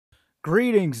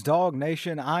Greetings, Dog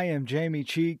Nation. I am Jamie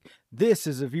Cheek. This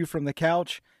is A View from the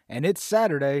Couch, and it's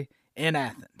Saturday in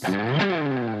Athens.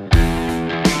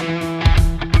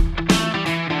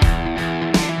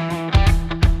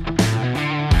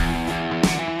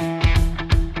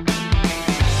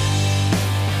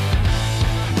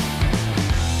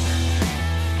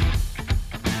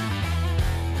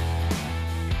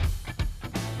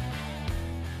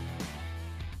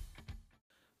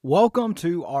 Welcome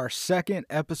to our second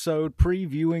episode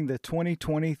previewing the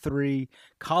 2023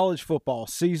 college football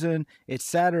season. It's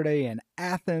Saturday in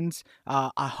Athens.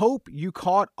 I hope you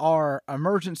caught our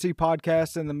emergency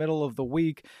podcast in the middle of the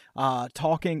week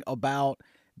talking about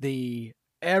the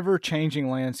ever-changing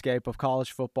landscape of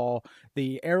college football.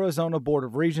 The Arizona Board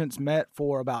of Regents met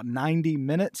for about 90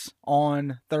 minutes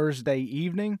on Thursday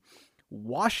evening.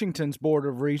 Washington's Board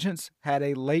of Regents had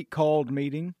a late-called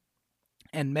meeting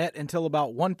and met until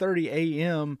about 1:30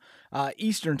 a.m.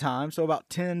 Eastern Time, so about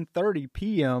 10:30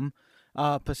 p.m.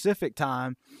 Pacific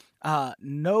Time.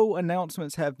 No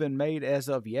announcements have been made as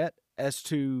of yet as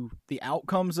to the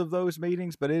outcomes of those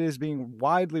meetings, but it is being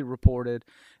widely reported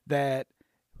that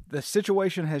the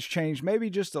situation has changed maybe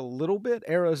just a little bit.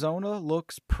 Arizona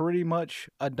looks pretty much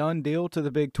a done deal to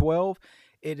the Big 12.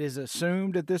 It is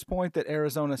assumed at this point that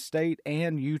Arizona State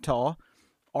and Utah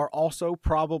are also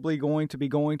probably going to be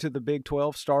going to the Big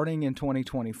 12 starting in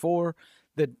 2024.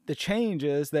 The change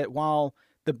is that while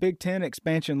the Big 10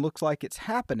 expansion looks like it's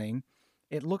happening,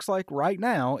 it looks like right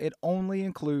now it only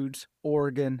includes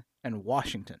Oregon and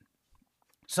Washington.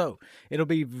 So it'll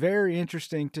be very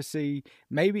interesting to see,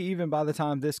 maybe even by the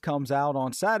time this comes out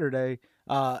on Saturday,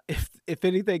 if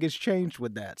anything has changed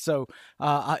with that. So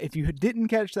if you didn't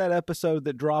catch that episode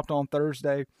that dropped on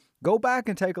Thursday, go back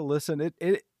and take a listen.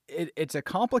 It's a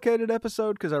complicated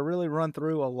episode because I really run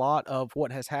through a lot of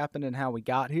what has happened and how we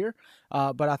got here,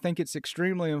 but I think it's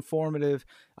extremely informative.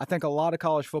 I think a lot of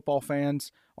college football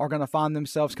fans are going to find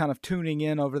themselves kind of tuning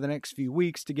in over the next few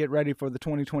weeks to get ready for the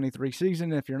 2023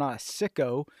 season. If you're not a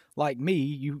sicko like me,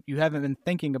 you haven't been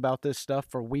thinking about this stuff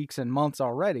for weeks and months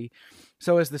already.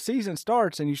 So as the season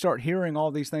starts and you start hearing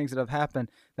all these things that have happened,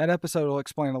 that episode will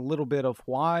explain a little bit of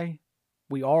why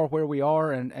we are where we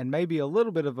are, and maybe a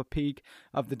little bit of a peek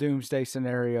of the doomsday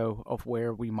scenario of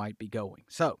where we might be going.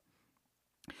 So,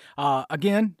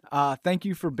 again, thank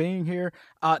you for being here.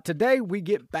 Today, we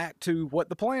get back to what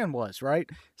the plan was, right?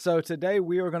 So today,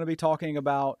 we are going to be talking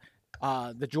about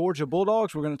the Georgia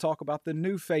Bulldogs. We're going to talk about the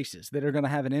new faces that are going to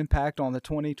have an impact on the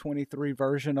 2023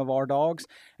 version of our Dogs.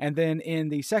 And then in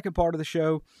the second part of the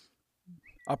show,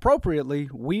 appropriately,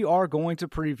 we are going to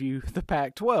preview the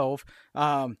Pac-12.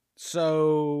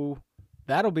 So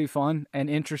that'll be fun and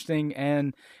interesting,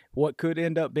 and what could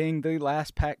end up being the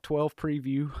last Pac-12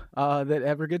 preview that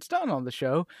ever gets done on the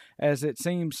show, as it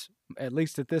seems, at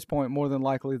least at this point, more than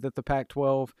likely that the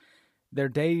Pac-12, their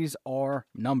days are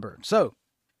numbered. So,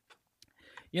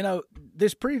 you know,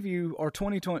 this preview, or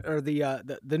 2020, or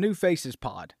the new faces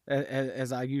pod,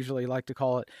 as I usually like to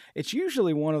call it, it's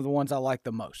usually one of the ones I like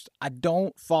the most. I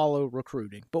don't follow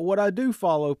recruiting, but what I do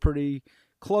follow pretty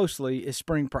closely is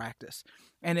spring practice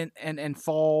and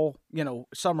fall,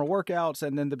 summer workouts,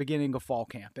 and then the beginning of fall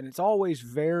camp. And it's always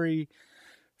very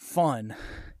fun,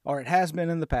 or it has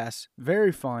been in the past,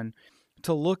 very fun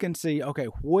to look and see, okay,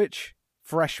 which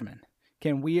freshmen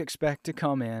can we expect to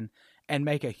come in and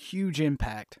make a huge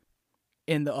impact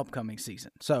in the upcoming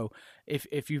season. So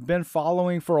if you've been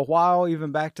following for a while,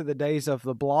 even back to the days of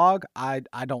the blog, I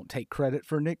don't take credit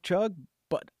for Nick Chubb,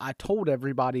 but I told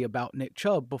everybody about Nick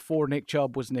Chubb before Nick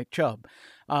Chubb was Nick Chubb.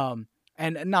 And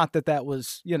not that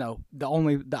was,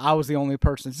 I was the only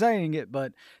person saying it,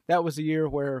 but that was a year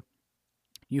where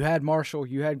you had Marshall,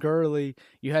 you had Gurley,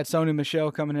 you had Sony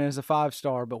Michel coming in as a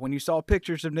 5-star. But when you saw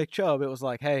pictures of Nick Chubb, it was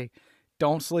like, hey,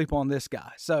 don't sleep on this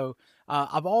guy. So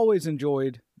I've always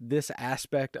enjoyed this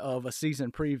aspect of a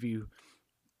season preview.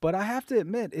 But I have to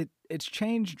admit, it's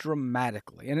changed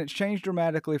dramatically, and it's changed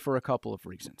dramatically for a couple of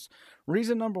reasons.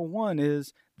 Reason number one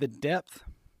is the depth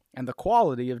and the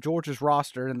quality of Georgia's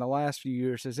roster in the last few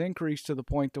years has increased to the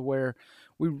point to where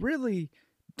we really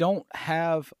don't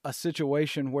have a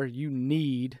situation where you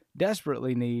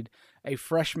desperately need a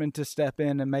freshman to step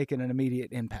in and make an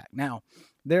immediate impact. Now,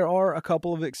 there are a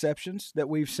couple of exceptions that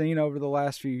we've seen over the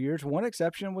last few years. One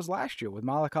exception was last year with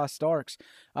Malachi Starks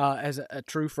as a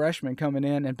true freshman coming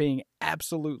in and being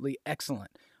absolutely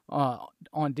excellent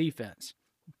on defense.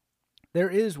 There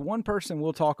is one person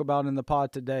we'll talk about in the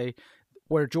pod today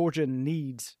where Georgia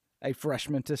needs a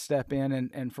freshman to step in,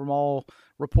 and from all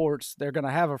reports, they're going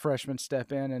to have a freshman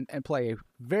step in and play a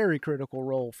very critical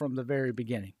role from the very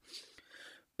beginning.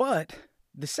 But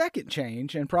The second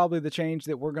change, and probably the change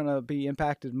that we're going to be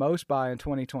impacted most by in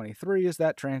 2023, is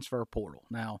that transfer portal.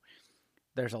 Now,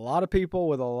 there's a lot of people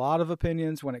with a lot of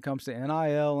opinions when it comes to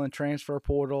NIL and transfer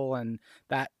portal and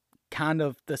that kind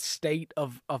of the state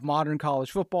of modern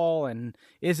college football and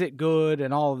is it good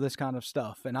and all of this kind of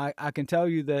stuff. And I can tell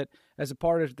you that as a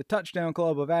part of the Touchdown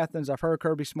Club of Athens, I've heard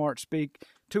Kirby Smart speak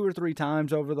 2 or 3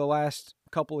 times over the last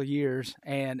couple of years,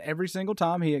 and every single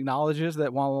time he acknowledges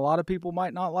that while a lot of people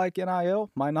might not like NIL,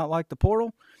 might not like the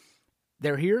portal,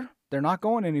 they're here, they're not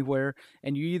going anywhere,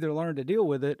 and you either learn to deal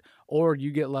with it or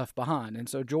you get left behind. And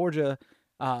so Georgia,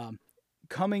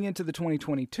 coming into the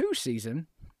 2022 season,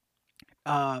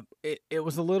 it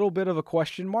was a little bit of a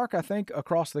question mark, I think,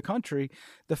 across the country,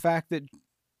 the fact that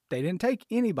they didn't take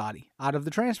anybody out of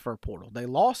the transfer portal. They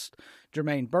lost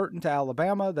Jermaine Burton to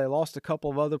Alabama. They lost a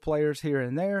couple of other players here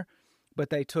and there, but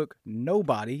they took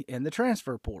nobody in the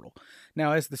transfer portal.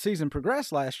 Now, as the season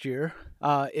progressed last year,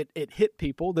 it hit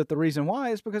people that the reason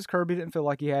why is because Kirby didn't feel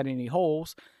like he had any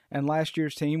holes, and last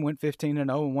year's team went 15-0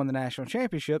 and won the national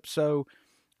championship, so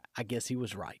I guess he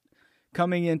was right.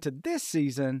 Coming into this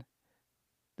season,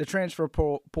 the transfer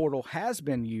portal has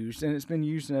been used, and it's been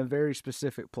used in a very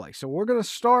specific place. So we're going to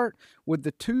start with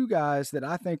the 2 guys that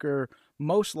I think are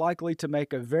most likely to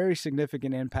make a very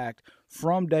significant impact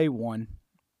from day one,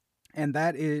 and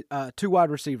that is 2 wide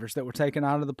receivers that were taken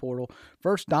out of the portal.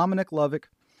 First, Dominic Lovett.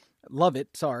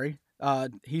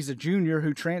 He's a junior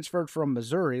who transferred from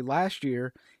Missouri last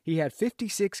year. He had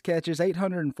 56 catches,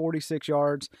 846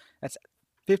 yards. That's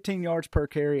 15 yards per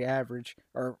carry average,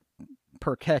 or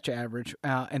per catch average,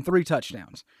 and 3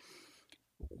 touchdowns.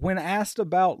 When asked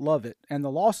about Lovett and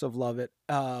the loss of Lovett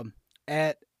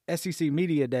at SEC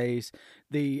Media Days,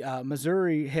 the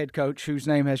Missouri head coach, whose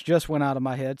name has just went out of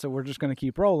my head, so we're just going to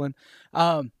keep rolling,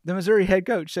 the Missouri head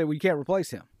coach said, well, you can't replace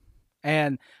him.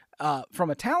 And from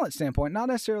a talent standpoint, not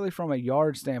necessarily from a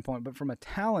yard standpoint, but from a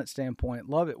talent standpoint,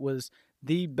 Lovett was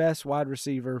the best wide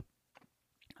receiver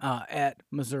at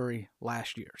Missouri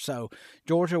last year. So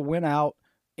Georgia went out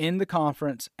in the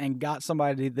conference and got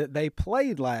somebody that they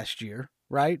played last year,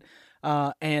 right?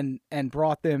 And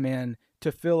brought them in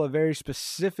to fill a very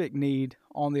specific need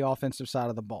on the offensive side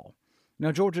of the ball.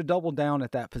 Now, Georgia doubled down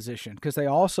at that position because they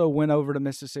also went over to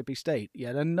Mississippi State,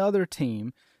 yet another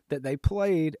team that they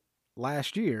played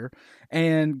last year,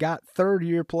 and got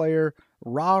third-year player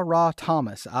Ra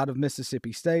Thomas out of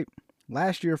Mississippi State.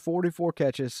 Last year, 44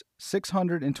 catches,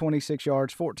 626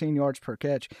 yards, 14 yards per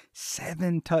catch,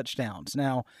 7 touchdowns.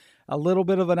 Now, a little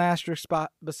bit of an asterisk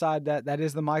spot beside that. That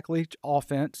is the Mike Leach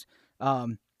offense.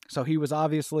 So he was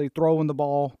obviously throwing the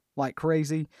ball like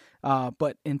crazy.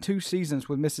 But in 2 seasons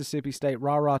with Mississippi State,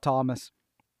 Ra Thomas,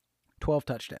 12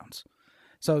 touchdowns.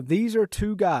 So these are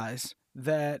 2 guys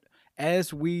that,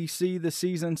 as we see the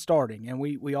season starting, and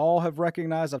we all have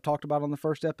recognized, I've talked about on the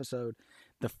first episode,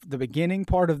 the beginning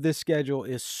part of this schedule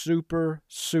is super,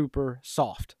 super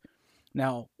soft.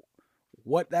 Now,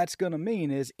 what that's going to mean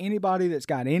is anybody that's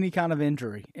got any kind of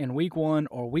injury in week 1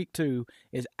 or week 2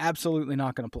 is absolutely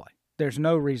not going to play. There's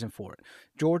no reason for it.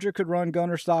 Georgia could run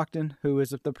Gunnar Stockton, who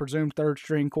is the presumed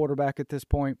third-string quarterback at this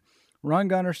point. Run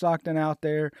Gunnar Stockton out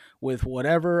there with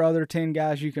whatever other 10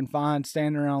 guys you can find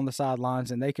standing around the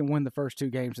sidelines, and they can win the first 2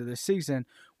 games of this season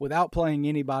without playing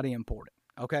anybody important,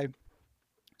 okay?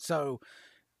 So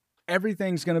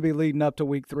everything's going to be leading up to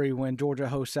week 3 when Georgia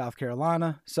hosts South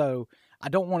Carolina. So I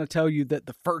don't want to tell you that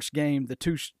the first game, the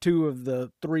two of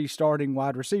the 3 starting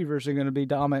wide receivers are going to be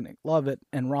Dominic Lovett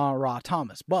and Ra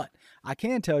Thomas. But I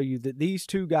can tell you that these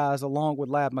 2 guys, along with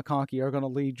Lab McConkey, are going to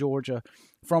lead Georgia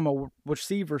from a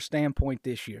receiver standpoint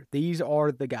this year. These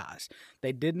are the guys.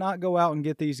 They did not go out and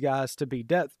get these guys to be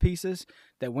depth pieces.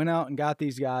 They went out and got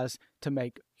these guys to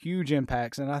make huge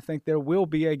impacts. And I think there will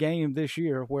be a game this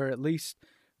year where at least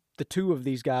the 2 of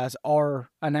these guys are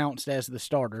announced as the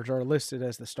starters or listed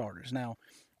as the starters. Now,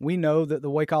 we know that the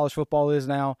way college football is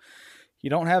now, you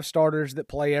don't have starters that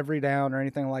play every down or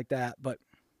anything like that, but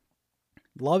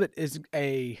Lovett is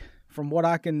from what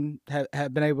I can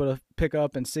have been able to pick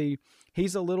up and see,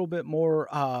 he's a little bit more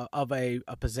of a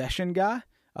possession guy,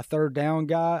 a third down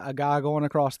guy, a guy going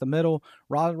across the middle.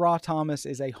 Ra Thomas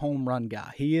is a home run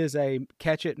guy. He is a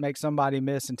catch it, make somebody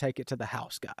miss, and take it to the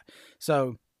house guy.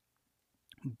 So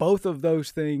both of those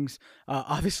things,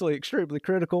 obviously extremely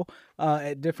critical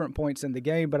at different points in the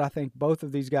game, but I think both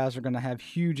of these guys are going to have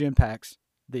huge impacts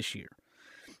this year.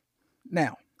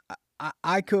 Now,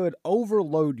 I could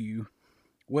overload you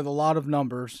with a lot of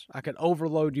numbers. I could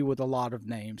overload you with a lot of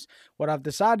names. What I've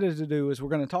decided to do is we're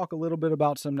going to talk a little bit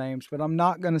about some names, but I'm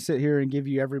not going to sit here and give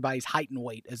you everybody's height and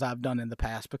weight as I've done in the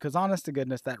past, because honest to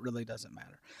goodness, that really doesn't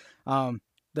matter.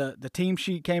 the team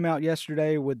sheet came out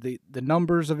yesterday with the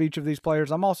numbers of each of these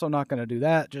players. I'm also not going to do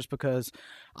that just because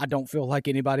I don't feel like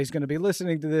anybody's going to be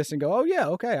listening to this and go, oh, yeah,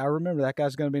 okay, I remember that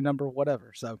guy's going to be number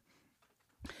whatever. So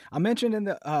I mentioned in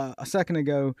the a second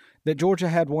ago that Georgia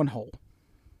had one hole.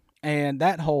 And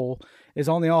that hole is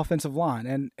on the offensive line.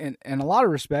 And in a lot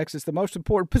of respects, it's the most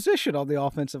important position on the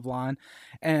offensive line.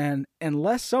 And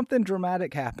unless something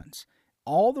dramatic happens,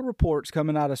 all the reports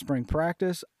coming out of spring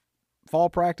practice, fall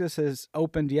practice has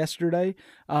opened yesterday.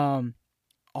 All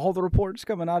the reports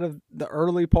coming out of the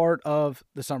early part of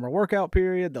the summer workout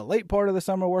period, the late part of the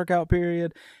summer workout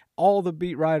period, all the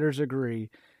beat writers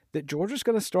agree that Georgia's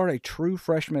going to start a true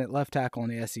freshman at left tackle in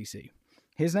the SEC.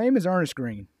 His name is Ernest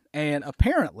Green. And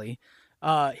apparently,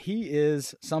 he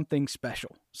is something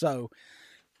special. So,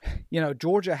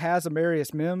 Georgia has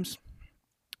Amarius Mims,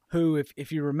 who,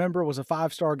 if you remember, was a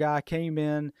 5-star guy, came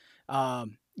in,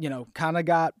 kind of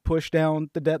got pushed down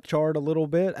the depth chart a little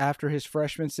bit after his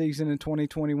freshman season in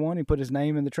 2021. He put his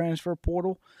name in the transfer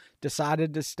portal,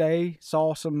 decided to stay,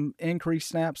 saw some increased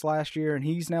snaps last year, and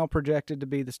he's now projected to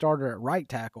be the starter at right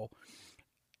tackle.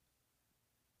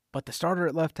 But the starter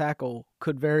at left tackle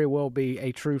could very well be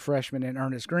a true freshman in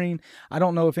Ernest Green. I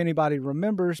don't know if anybody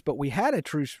remembers, but we had a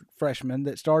true freshman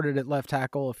that started at left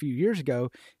tackle a few years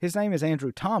ago. His name is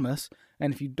Andrew Thomas,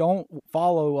 and if you don't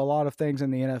follow a lot of things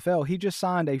in the NFL, he just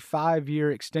signed a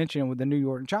 5-year extension with the New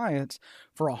York Giants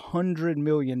for $100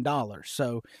 million.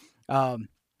 So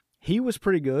he was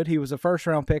pretty good. He was a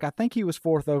first-round pick. I think he was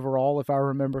 4th overall, if I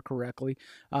remember correctly,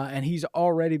 and he's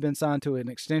already been signed to an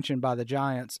extension by the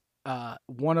Giants.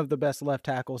 One of the best left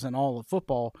tackles in all of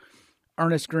football.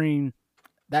 Ernest Green,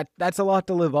 that's a lot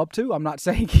to live up to. I'm not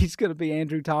saying he's going to be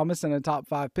Andrew Thomas and a top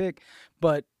 5 pick,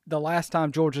 but the last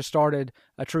time Georgia started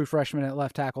a true freshman at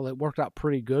left tackle, it worked out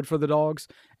pretty good for the Dogs.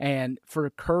 And for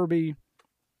Kirby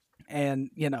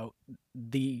and,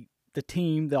 the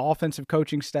team, the offensive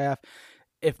coaching staff,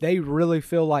 if they really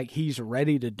feel like he's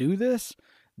ready to do this,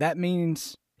 that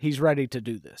means he's ready to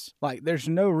do this. Like, there's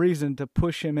no reason to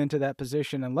push him into that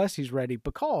position unless he's ready,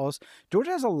 because Georgia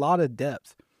has a lot of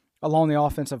depth along the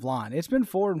offensive line. It's been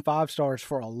 4 and 5 stars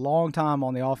for a long time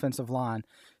on the offensive line.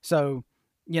 So,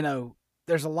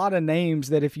 there's a lot of names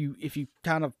that if you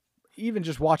kind of even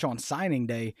just watch on signing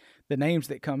day, the names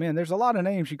that come in, there's a lot of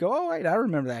names you go, oh, wait, I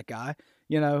remember that guy,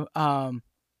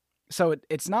 So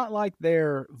it's not like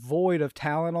they're void of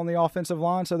talent on the offensive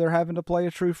line, so they're having to play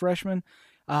a true freshman.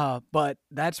 But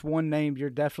that's one name you're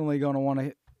definitely going to want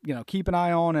to, keep an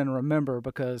eye on and remember,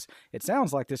 because it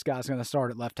sounds like this guy's going to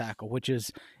start at left tackle, which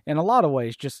is in a lot of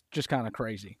ways just kind of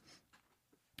crazy.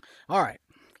 All right,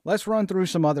 let's run through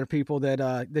some other people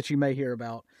that you may hear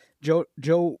about.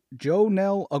 Jonel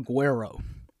Aguero,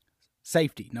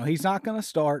 safety. No, he's not going to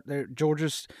start.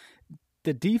 Georgia's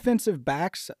the defensive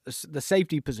backs, the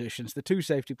safety positions, the 2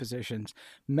 safety positions,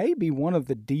 may be one of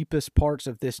the deepest parts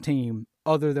of this team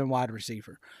other than wide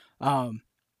receiver.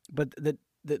 But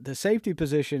the safety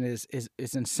position is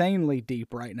insanely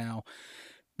deep right now.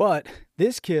 But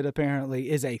this kid apparently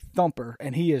is a thumper,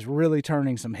 and he is really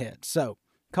turning some heads. So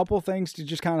a couple of things to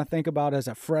just kind of think about as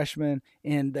a freshman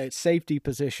in the safety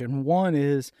position. One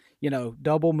is,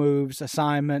 double moves,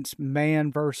 assignments,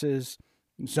 man versus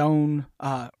zone,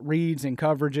 reads and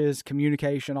coverages,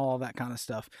 communication, all of that kind of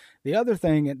stuff. The other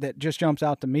thing that just jumps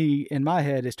out to me in my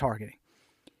head is targeting.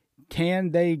 Can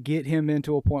they get him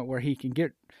into a point where he can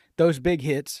get those big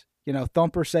hits?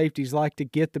 Thumper safeties like to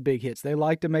get the big hits. They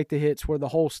like to make the hits where the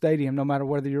whole stadium, no matter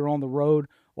whether you're on the road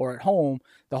or at home,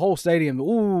 the whole stadium,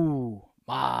 ooh,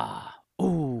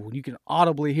 you can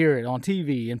audibly hear it on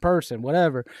TV, in person,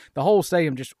 whatever. The whole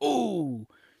stadium just, ooh.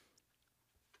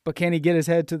 But can he get his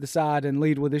head to the side and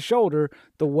lead with his shoulder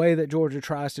the way that Georgia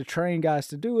tries to train guys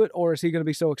to do it? Or is he going to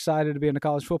be so excited to be in a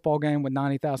college football game with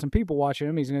 90,000 people watching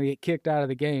him, he's going to get kicked out of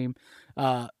the game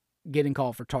getting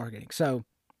called for targeting? So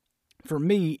for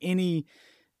me, any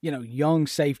young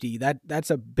safety,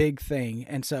 that's a big thing.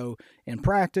 And so in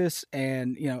practice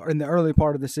and, in the early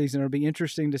part of the season, it'll be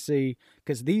interesting to see,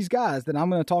 because these guys that I'm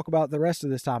going to talk about the rest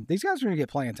of this time, these guys are going to get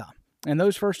playing time. And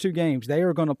those first 2 games, they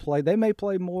are going to play. They may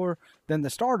play more than the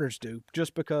starters do,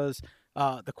 just because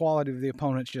the quality of the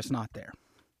opponent's just not there.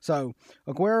 So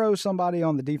Aguero is somebody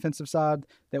on the defensive side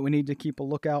that we need to keep a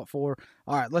lookout for.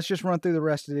 All right, let's just run through the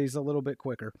rest of these a little bit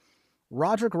quicker.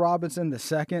 Roderick Robinson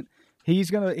II,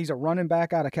 he's a running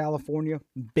back out of California,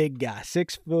 big guy,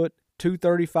 6 foot,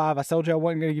 235. I told you I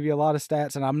wasn't going to give you a lot of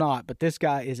stats, and I'm not, but this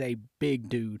guy is a big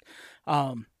dude.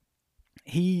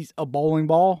 He's a bowling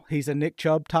ball. He's a Nick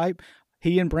Chubb type.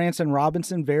 He and Branson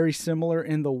Robinson, very similar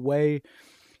in the way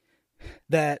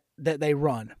that they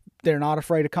run. They're not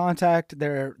afraid of contact.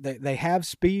 They have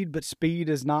speed, but speed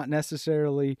is not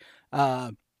necessarily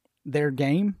their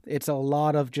game. It's a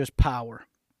lot of just power.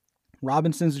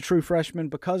 Robinson's a true freshman.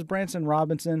 Because Branson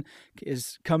Robinson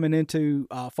is coming into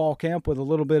fall camp with a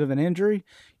little bit of an injury,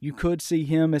 you could see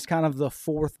him as kind of the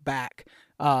fourth back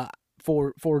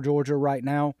for Georgia right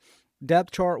now.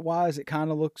 Depth chart wise, it kind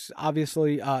of looks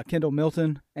obviously Kendall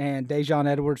Milton and Dejon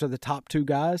Edwards are the top two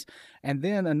guys. And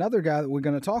then another guy that we're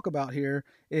going to talk about here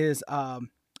is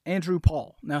Andrew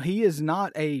Paul. Now, he is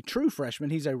not a true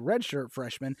freshman. He's a redshirt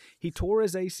freshman. He tore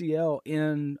his ACL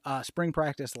in spring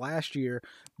practice last year,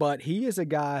 but he is a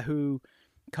guy who,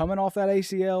 coming off that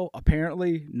ACL,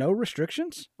 apparently no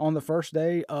restrictions on the first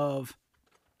day of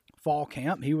fall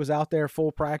camp. He was out there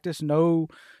full practice, no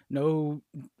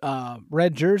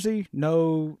red jersey,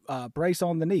 no brace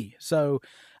on the knee. So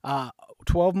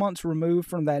 12 months removed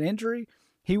from that injury.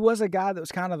 He was a guy that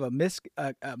was kind of a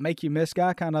make you miss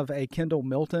guy, kind of a Kendall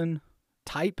Milton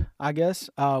type, I guess,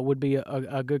 would be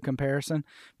a good comparison.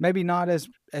 Maybe not as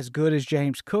good as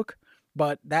James Cook,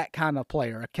 but that kind of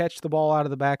player, a catch the ball out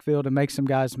of the backfield and make some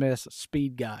guys miss,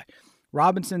 speed guy.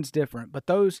 Robinson's different, but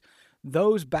those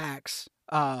backs,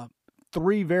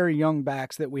 three very young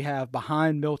backs that we have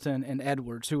behind Milton and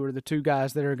Edwards, who are the two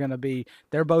guys that are going to be,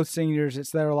 they're both seniors.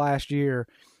 It's their last year.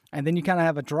 And then you kind of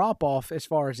have a drop-off as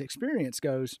far as experience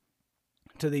goes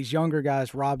to these younger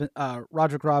guys,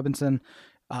 Roderick Robinson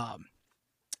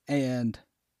and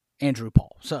Andrew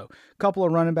Paul. So a couple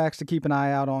of running backs to keep an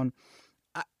eye out on.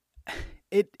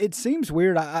 It seems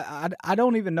weird. I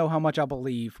don't even know how much I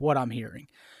believe what I'm hearing.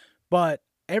 But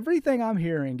everything I'm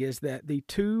hearing is that the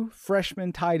two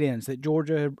freshman tight ends that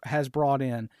Georgia has brought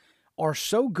in are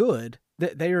so good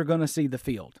that they are going to see the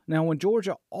field. Now, when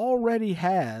Georgia already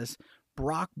has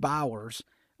Brock Bowers,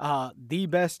 the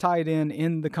best tight end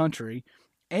in the country,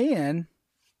 and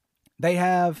they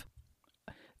have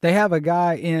a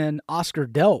guy in Oscar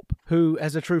Delp who,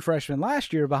 as a true freshman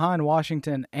last year behind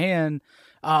Washington and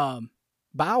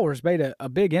Bowers, made a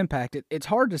big impact. It's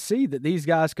hard to see that these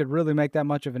guys could really make that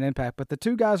much of an impact. But the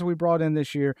two guys we brought in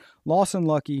this year, Lawson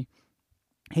Lucky,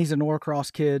 he's a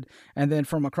Norcross kid, and then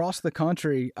from across the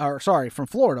country, from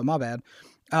Florida, my bad,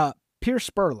 Pierce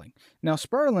Sperling. Now,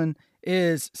 Sperling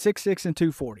is 6'6" and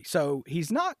 240, so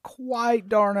he's not quite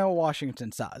Darnell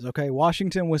Washington size, okay?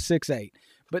 Washington was 6'8",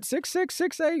 but 6'6",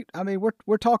 6'8", I mean,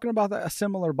 we're talking about a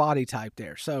similar body type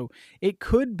there. So it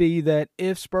could be that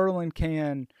if Sperling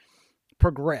can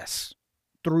progress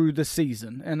through the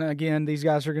season, and again, these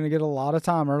guys are going to get a lot of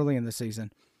time early in the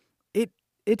season,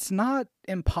 it's not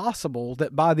impossible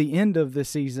that by the end of the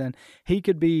season, he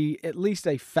could be at least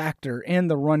a factor in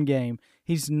the run game.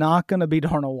 He's not going to be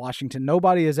Darnell Washington.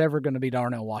 Nobody is ever going to be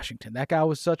Darnell Washington. That guy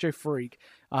was such a freak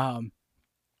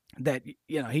that,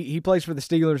 he plays for the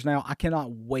Steelers now. I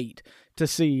cannot wait to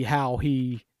see how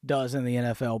he does in the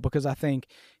NFL, because I think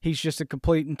he's just a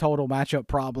complete and total matchup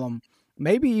problem,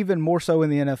 maybe even more so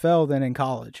in the NFL than in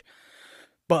college.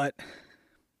 But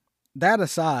that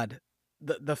aside,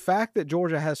 the fact that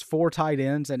Georgia has four tight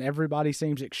ends and everybody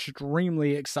seems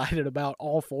extremely excited about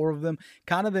all four of them,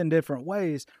 kind of in different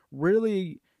ways,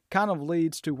 really kind of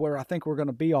leads to where I think we're going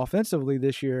to be offensively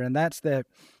this year, and that's the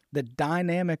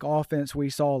dynamic offense we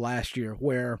saw last year,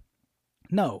 where,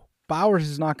 no, Bowers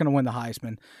is not going to win the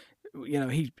Heisman.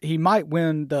 He might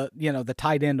win the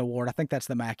tight end award. I think that's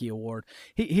the Mackey Award.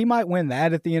 He might win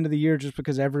that at the end of the year, just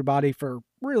because everybody for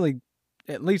really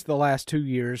at least the last 2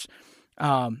 years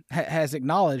has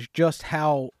acknowledged just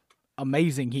how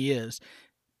amazing he is.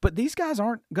 But these guys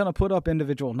aren't going to put up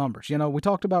individual numbers. We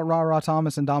talked about Ra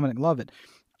Thomas and Dominic Lovett.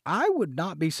 I would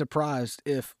not be surprised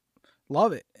if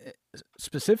Lovett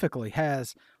specifically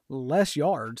has less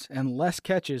yards and less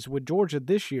catches with Georgia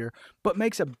this year, but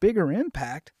makes a bigger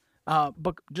impact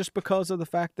but just because of the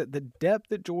fact that the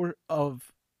depth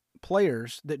of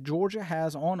players that Georgia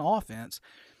has on offense,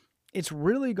 it's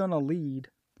really going to lead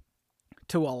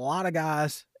to a lot of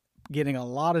guys getting a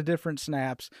lot of different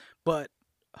snaps. But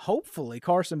hopefully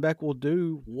Carson Beck will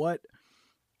do what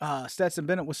Stetson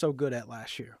Bennett was so good at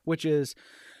last year, which is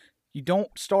you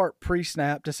don't start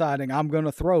pre-snap deciding I'm going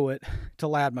to throw it to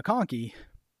Ladd McConkey.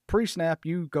 Pre-snap,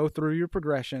 you go through your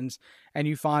progressions and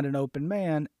you find an open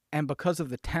man. And because of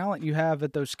the talent you have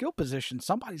at those skill positions,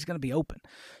 somebody's going to be open.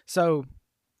 So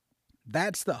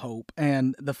that's the hope.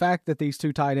 And the fact that these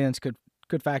two tight ends could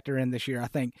factor in this year, I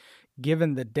think,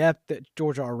 given the depth that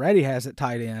Georgia already has at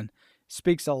tight end,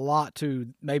 speaks a lot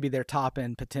to maybe their top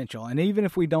end potential. And even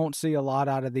if we don't see a lot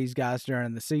out of these guys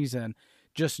during the season,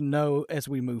 just know as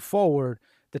we move forward,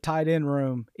 the tight end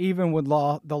room, even with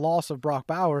the loss of Brock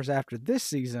Bowers after this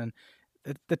season,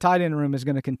 the tight end room is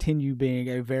going to continue being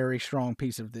a very strong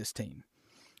piece of this team.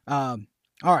 All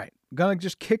right, going to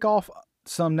just kick off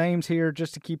some names here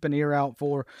just to keep an ear out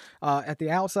for. At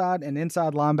the outside and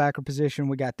inside linebacker position,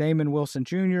 we got Damon Wilson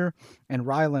Jr. and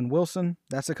Rylan Wilson.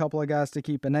 That's a couple of guys to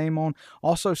keep a name on.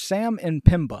 Also, Sam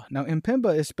Mpemba. Now,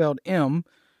 Mpemba is spelled M,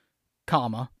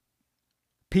 comma,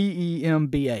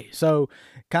 Pemba. So,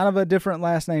 kind of a different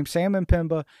last name. Sam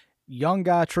Mpemba, young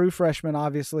guy, true freshman,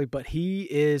 obviously, but he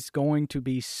is going to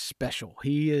be special.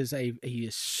 He is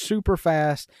super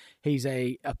fast. He's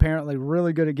apparently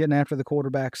really good at getting after the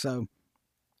quarterback. So,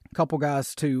 couple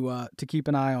guys to keep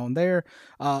an eye on there.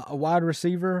 A wide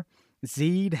receiver,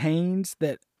 Zeed Haynes,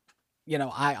 that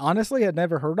I honestly had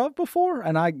never heard of before,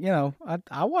 and I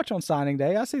watch on signing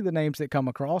day. I see the names that come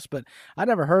across, but I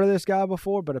never heard of this guy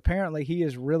before. But apparently, he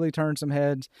has really turned some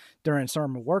heads during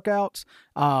summer workouts.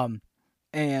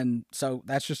 And so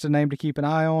that's just a name to keep an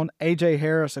eye on. AJ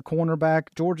Harris, a cornerback.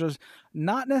 Georgia's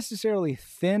not necessarily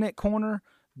thin at corner,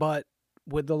 but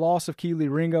with the loss of Keely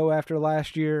Ringo after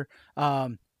last year,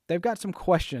 they've got some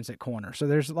questions at corner. So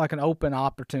there's like an open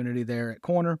opportunity there at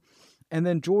corner. And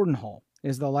then Jordan Hall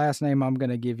is the last name I'm going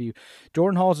to give you.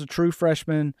 Jordan Hall is a true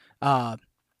freshman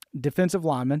defensive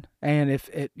lineman. And if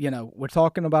we're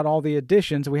talking about all the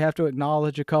additions, we have to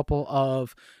acknowledge a couple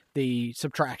of the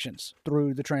subtractions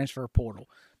through the transfer portal.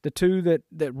 The two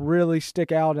that really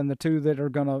stick out and the two that are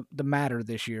going to matter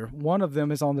this year. One of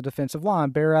them is on the defensive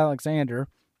line. Bear Alexander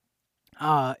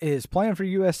is playing for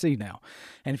USC now.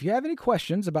 And if you have any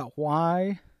questions about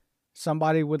why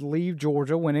somebody would leave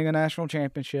Georgia winning a national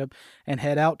championship and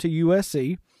head out to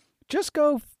USC, just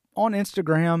go on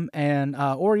Instagram and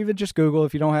or even just Google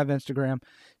if you don't have Instagram.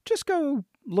 Just go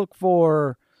look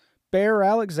for Bear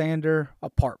Alexander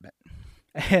apartment.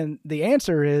 And the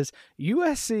answer is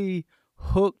USC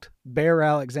hooked Bear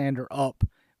Alexander up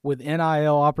with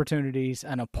NIL opportunities,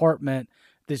 an apartment,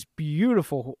 this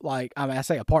beautiful, I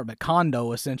say apartment,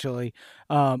 condo essentially,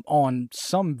 on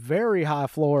some very high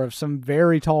floor of some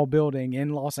very tall building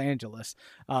in Los Angeles.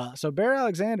 So Bear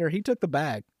Alexander, he took the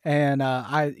bag. And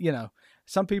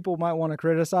some people might want to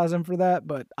criticize him for that,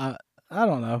 but I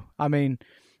don't know. I mean,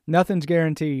 nothing's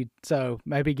guaranteed, so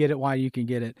maybe get it while you can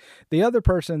get it. The other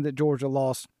person that Georgia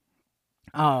lost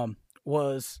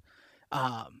was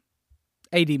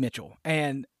A.D. Mitchell.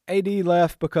 And A.D.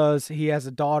 left because he has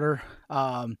a daughter,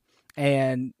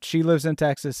 and she lives in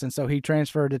Texas, and so he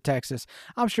transferred to Texas.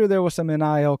 I'm sure there was some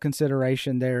NIL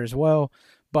consideration there as well,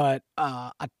 but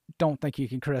I don't think you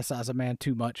can criticize a man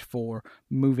too much for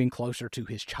moving closer to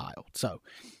his child. So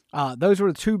those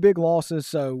were the two big losses.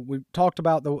 So we talked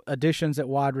about the additions at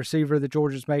wide receiver that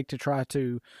Georgia's make to try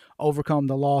to overcome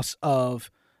the loss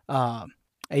of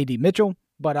A.D. Mitchell.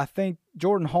 But I think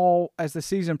Jordan Hall, as the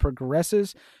season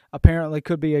progresses, apparently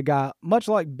could be a guy, much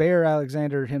like Bear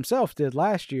Alexander himself did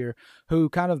last year, who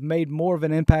kind of made more of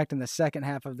an impact in the second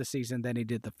half of the season than he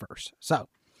did the first. So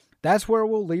that's where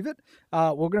we'll leave it.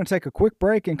 We're going to take a quick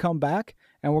break and come back,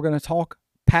 and we're going to talk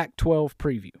Pac-12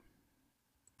 preview.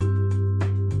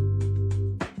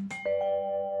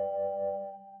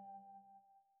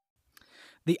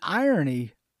 The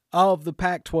irony of the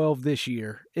Pac-12 this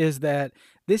year is that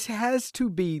this has to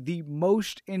be the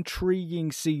most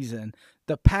intriguing season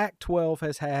the Pac-12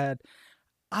 has had.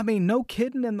 I mean, no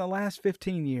kidding, in the last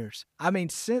 15 years. I mean,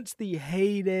 since the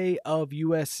heyday of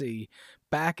USC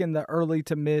back in the early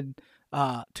to mid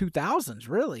 2000s,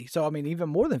 really. So, I mean, even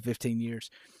more than 15 years.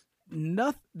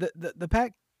 The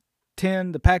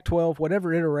Pac-10, the Pac-12,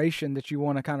 whatever iteration that you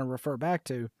want to kind of refer back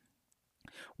to,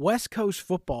 West Coast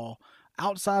football,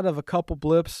 outside of a couple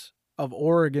blips of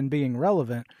Oregon being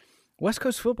relevant, West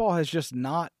Coast football has just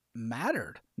not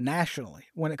mattered nationally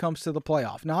when it comes to the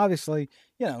playoff. Now, obviously,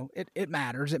 it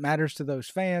matters. It matters to those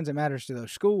fans. It matters to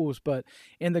those schools. But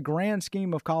in the grand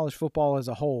scheme of college football as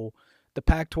a whole, the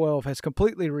Pac-12 has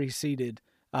completely receded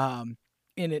in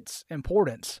its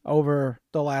importance over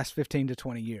the last 15 to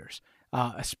 20 years.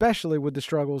 Especially with the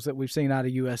struggles that we've seen out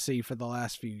of USC for the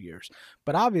last few years.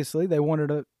 But obviously, they wanted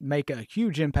to make a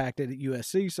huge impact at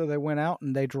USC, so they went out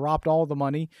and they dropped all the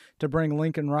money to bring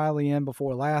Lincoln Riley in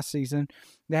before last season.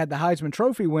 They had the Heisman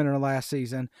Trophy winner last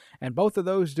season, and both of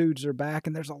those dudes are back,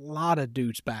 and there's a lot of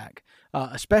dudes back,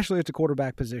 especially at the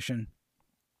quarterback position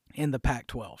in the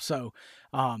Pac-12. So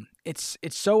it's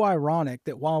so ironic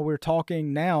that while we're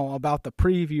talking now about the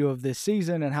preview of this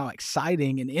season and how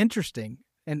exciting and interesting,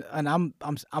 and I'm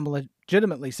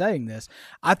legitimately saying this,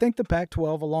 I think the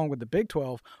Pac-12 along with the Big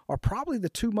 12 are probably the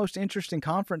two most interesting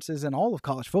conferences in all of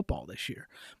college football this year,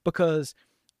 because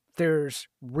there's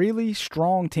really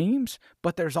strong teams,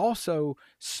 but there's also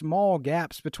small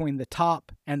gaps between the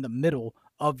top and the middle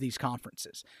of these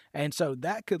conferences. And so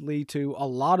that could lead to a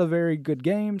lot of very good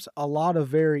games, a lot of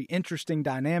very interesting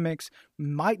dynamics,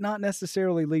 might not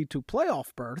necessarily lead to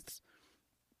playoff berths,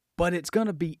 but it's going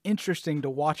to be interesting to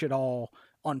watch it all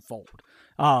unfold.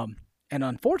 And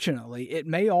unfortunately, it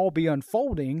may all be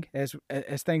unfolding as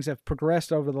things have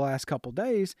progressed over the last couple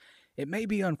days. It may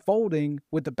be unfolding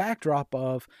with the backdrop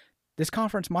of this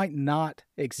conference might not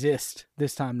exist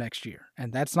this time next year.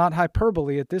 And that's not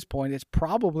hyperbole at this point. It's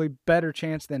probably better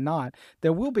chance than not.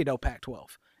 There will be no Pac-12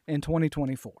 in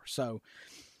 2024. So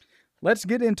let's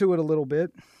get into it a little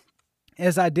bit.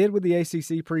 As I did with the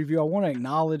ACC preview, I want to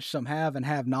acknowledge some have and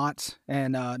have-nots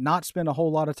and not spend a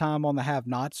whole lot of time on the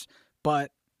have-nots.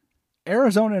 But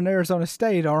Arizona and Arizona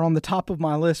State are on the top of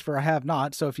my list for a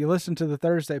have-not. So if you listen to the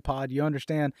Thursday pod, you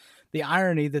understand the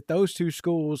irony that those two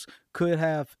schools could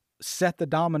have set the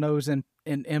dominoes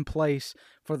in place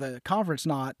for the conference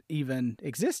not even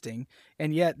existing,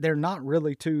 and yet they're not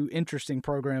really two interesting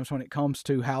programs when it comes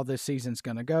to how this season's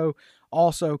going to go.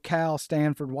 Also, Cal,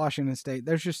 Stanford, Washington State,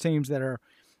 there's just teams that are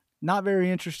not very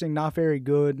interesting, not very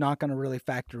good, not going to really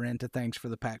factor into things for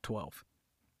the Pac-12.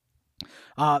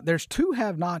 There's two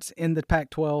have-nots in the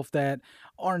Pac-12 that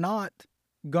are not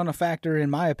going to factor, in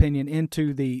my opinion,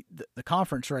 into the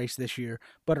conference race this year,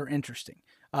 but are interesting.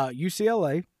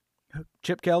 UCLA,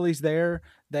 Chip Kelly's there.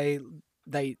 They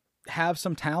have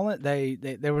some talent.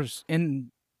 There was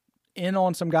in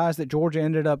on some guys that Georgia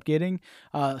ended up getting,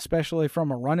 especially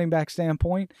from a running back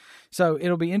standpoint. So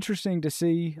it'll be interesting to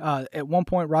see. At one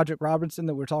point, Roderick Robinson,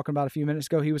 that we were talking about a few minutes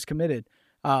ago, he was committed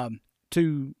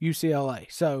to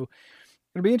UCLA. So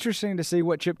it'll be interesting to see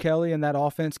what Chip Kelly and that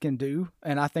offense can do.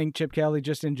 And I think Chip Kelly,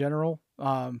 just in general,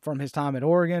 from his time at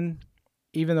Oregon,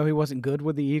 even though he wasn't good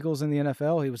with the Eagles in the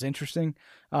NFL, he was interesting.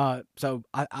 So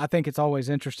I think it's always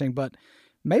interesting. But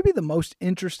maybe the most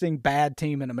interesting bad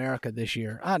team in America this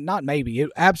year, not maybe,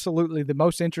 absolutely the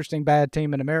most interesting bad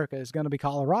team in America is going to be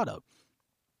Colorado.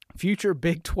 Future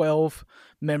Big 12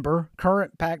 member,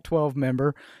 current Pac-12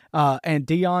 member, and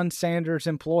Deion Sanders'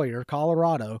 employer,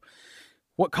 Colorado.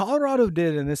 What Colorado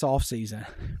did in this offseason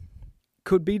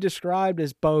could be described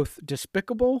as both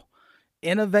despicable,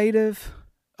 innovative,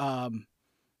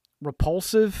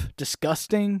 repulsive,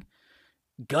 disgusting,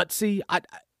 gutsy.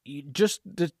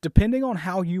 Depending on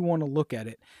how you want to look at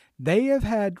it, they have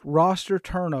had roster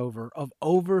turnover of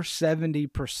over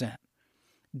 70%.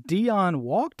 Deion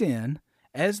walked in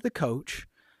as the coach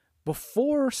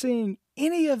before seeing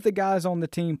any of the guys on the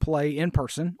team play in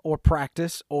person or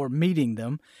practice or meeting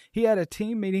them. He had a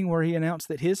team meeting where he announced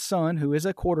that his son, who is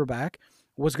a quarterback,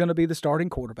 was going to be the starting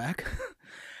quarterback.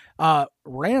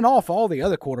 Ran off all the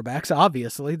other quarterbacks,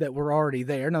 obviously, that were already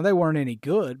there. Now, they weren't any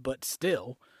good, but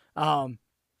still. And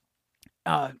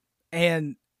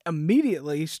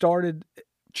immediately started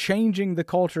changing the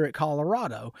culture at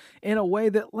Colorado in a way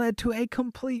that led to a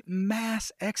complete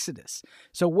mass exodus.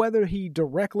 So whether he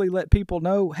directly let people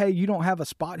know, hey, you don't have a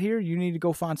spot here, you need to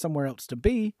go find somewhere else to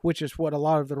be, which is what a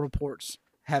lot of the reports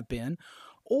have been,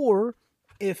 or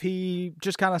if he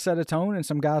just kind of set a tone and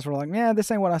some guys were like, yeah, this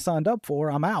ain't what I signed up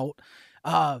for, I'm out.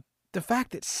 The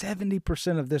fact that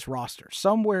 70% of this roster,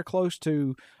 somewhere close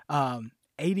to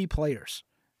 80 players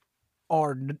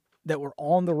that were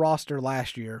on the roster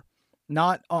last year,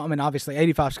 obviously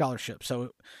 85 scholarships,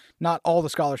 so not all the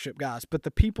scholarship guys, but the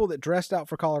people that dressed out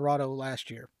for Colorado last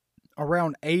year,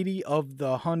 around 80 of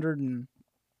the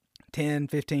 110,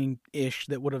 15-ish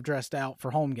that would have dressed out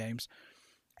for home games,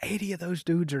 80 of those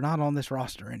dudes are not on this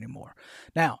roster anymore.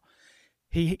 Now,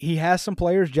 he has some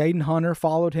players. Jaden Hunter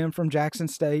followed him from Jackson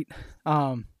State,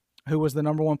 who was the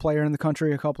number one player in the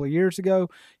country a couple of years ago.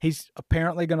 He's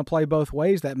apparently going to play both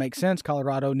ways. That makes sense.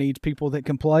 Colorado needs people that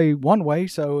can play one way,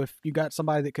 so if you got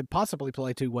somebody that could possibly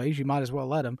play two ways, you might as well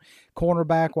let him.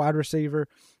 Cornerback, wide receiver.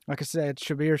 Like I said,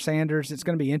 Shabir Sanders, it's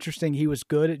going to be interesting. He was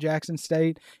good at Jackson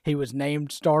State. He was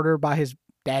named starter by his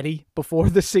daddy before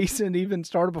the season even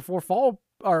started, before fall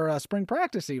or spring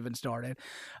practice even started.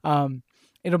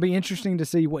 It'll be interesting to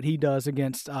see what he does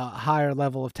against a higher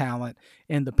level of talent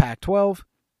in the Pac-12.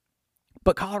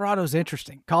 But Colorado's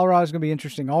interesting. Colorado's going to be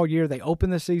interesting all year. They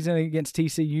open the season against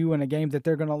TCU in a game that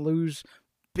they're going to lose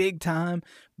big time.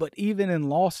 But even in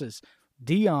losses,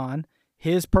 Deion,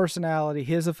 his personality,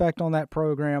 his effect on that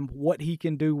program, what he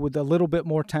can do with a little bit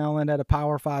more talent at a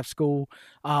Power 5 school,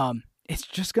 it's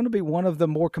just going to be one of the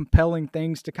more compelling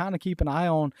things to kind of keep an eye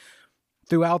on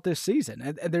throughout this season.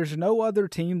 And there's no other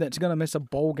team that's going to miss a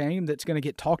bowl game that's going to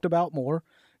get talked about more,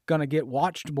 going to get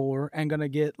watched more, and going to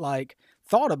get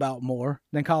thought about more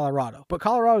than Colorado. But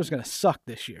Colorado's going to suck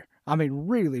this year. I mean,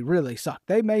 really, really suck.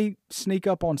 They may sneak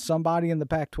up on somebody in the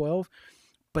Pac-12,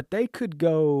 but they could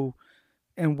go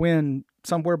and win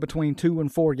somewhere between 2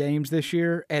 and 4 games this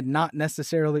year and not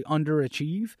necessarily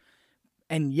underachieve,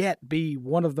 and yet be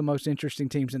one of the most interesting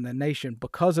teams in the nation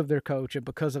because of their coach and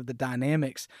because of the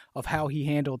dynamics of how he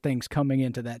handled things coming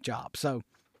into that job. So,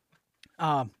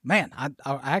 man, I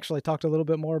actually talked a little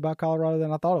bit more about Colorado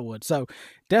than I thought it would. So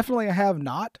definitely a have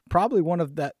not, probably one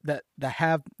of the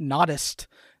have nottest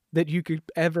that you could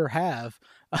ever have,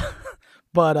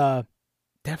 but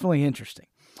definitely interesting.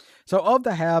 So of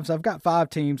the haves, I've got 5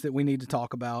 teams that we need to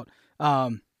talk about.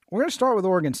 We're going to start with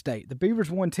Oregon State. The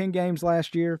Beavers won 10 games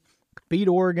last year, beat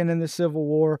Oregon in the Civil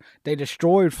War. They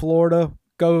destroyed Florida.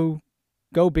 Go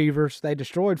Beavers. They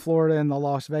destroyed Florida in the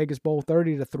Las Vegas Bowl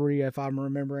 30-3, if I'm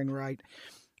remembering right.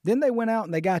 Then they went out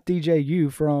and they got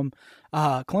DJU from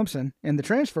Clemson in the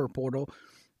transfer portal.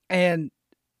 And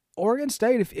Oregon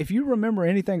State, if you remember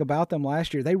anything about them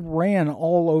last year, they ran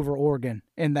all over Oregon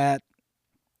in that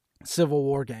Civil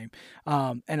War game.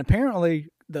 And apparently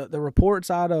the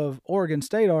reports out of Oregon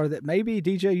State are that maybe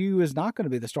DJU is not going to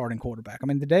be the starting quarterback. I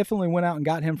mean, they definitely went out and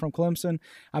got him from Clemson.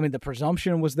 I mean, the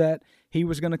presumption was that he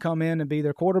was going to come in and be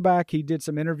their quarterback. He did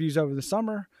some interviews over the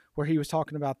summer where he was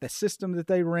talking about the system that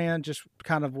they ran, just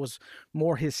kind of was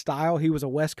more his style. He was a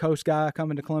West Coast guy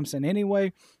coming to Clemson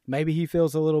anyway. Maybe he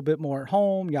feels a little bit more at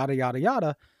home, yada, yada,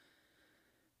 yada.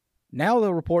 Now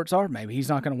the reports are maybe he's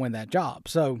not going to win that job.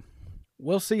 So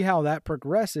we'll see how that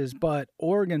progresses, but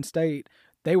Oregon State,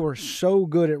 they were so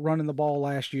good at running the ball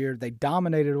last year. They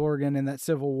dominated Oregon in that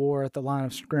Civil War at the line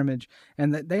of scrimmage,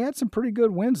 and they had some pretty good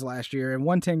wins last year and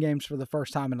won 10 games for the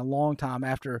first time in a long time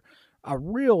after a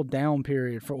real down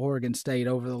period for Oregon State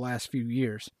over the last few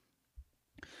years.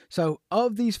 So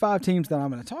of these 5 teams that I'm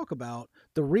going to talk about,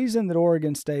 the reason that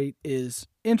Oregon State is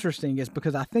interesting is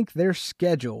because I think their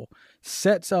schedule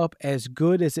sets up as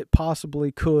good as it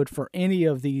possibly could for any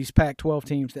of these Pac-12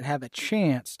 teams that have a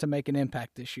chance to make an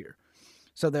impact this year.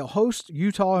 So they'll host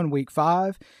Utah in week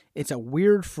 5. It's a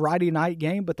weird Friday night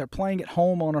game, but they're playing at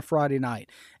home on a Friday night.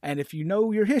 And if you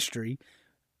know your history,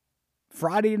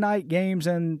 Friday night games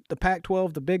in the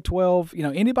Pac-12, the Big 12,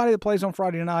 anybody that plays on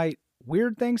Friday night,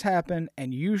 weird things happen,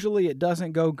 and usually it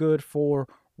doesn't go good for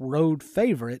road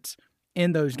favorites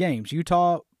in those games.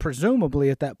 Utah, presumably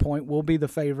at that point, will be the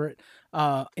favorite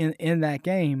in that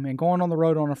game, and going on the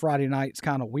road on a Friday night is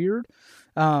kind of weird.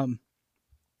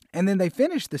 And then they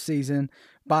finish the season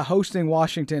by hosting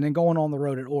Washington and going on the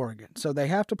road at Oregon. So they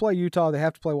have to play Utah, they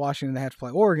have to play Washington, they have to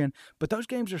play Oregon, but those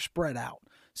games are spread out.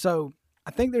 So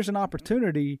I think there's an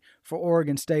opportunity for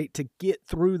Oregon State to get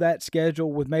through that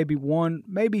schedule with maybe 1,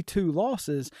 maybe 2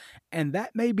 losses, and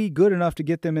that may be good enough to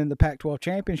get them in the Pac-12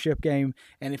 championship game.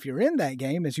 And if you're in that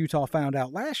game, as Utah found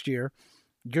out last year,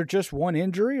 you're just 1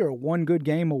 injury or 1 good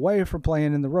game away from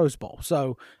playing in the Rose Bowl.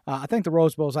 So I think the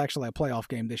Rose Bowl is actually a playoff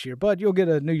game this year, but you'll get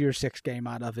a New Year's Six game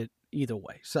out of it either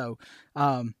way. So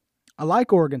I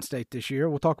like Oregon State this year.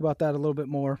 We'll talk about that a little bit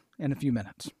more in a few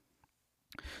minutes.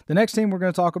 The next team we're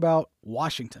going to talk about,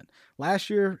 Washington. Last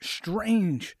year,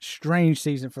 strange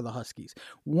season for the Huskies.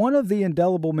 One of the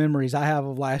indelible memories I have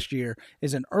of last year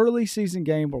is an early season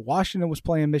game where Washington was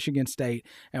playing Michigan State,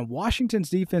 and Washington's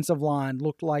defensive line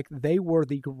looked like they were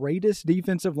the greatest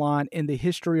defensive line in the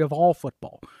history of all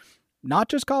football. Not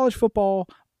just college football,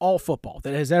 all football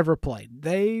that has ever played.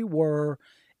 They were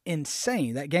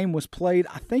insane. That game was played,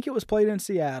 I think it was played in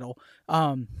Seattle,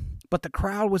 but the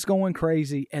crowd was going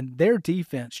crazy, and their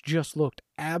defense just looked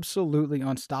absolutely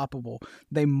unstoppable.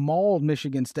 They mauled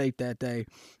Michigan State that day,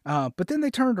 but then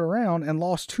they turned around and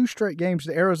lost 2 straight games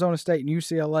to Arizona State and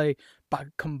UCLA by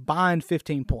combined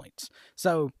 15 points.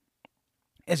 So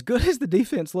as good as the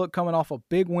defense looked coming off a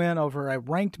big win over a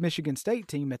ranked Michigan State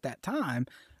team at that time,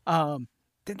 then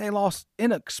they lost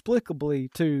inexplicably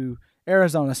to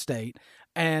Arizona State.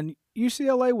 And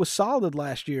UCLA was solid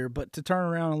last year, but to turn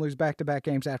around and lose back-to-back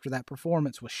games after that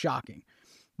performance was shocking.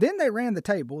 Then they ran the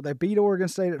table. They beat Oregon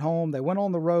State at home. They went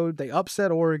on the road. They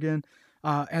upset Oregon,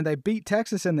 and they beat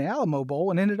Texas in the Alamo Bowl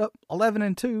and ended up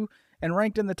 11-2 and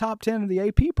ranked in the top 10 of the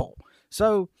AP poll.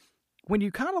 So when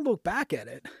you kind of look back at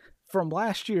it from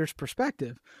last year's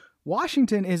perspective,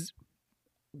 Washington is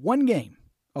 1 game,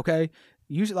 okay?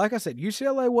 Like I said,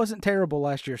 UCLA wasn't terrible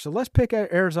last year, so let's pick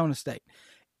Arizona State.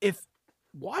 If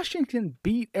Washington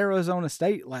beat Arizona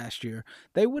State last year,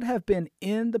 they would have been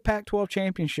in the Pac-12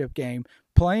 championship game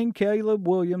playing Caleb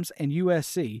Williams and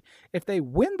USC. If they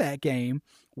win that game,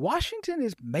 Washington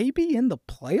is maybe in the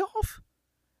playoff.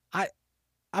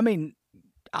 I mean,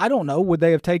 I don't know. Would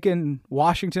they have taken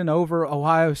Washington over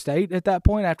Ohio State at that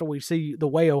point after we see the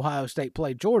way Ohio State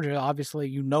played Georgia?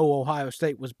 Obviously, Ohio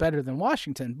State was better than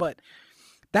Washington, but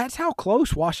that's how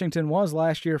close Washington was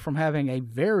last year from having a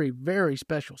very, very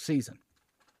special season.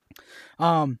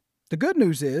 The good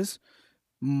news is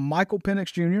Michael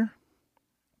Penix Jr.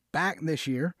 back this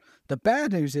year. The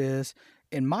bad news is,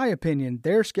 in my opinion,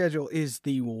 their schedule is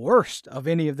the worst of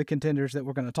any of the contenders that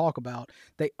we're going to talk about.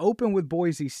 They open with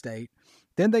Boise State.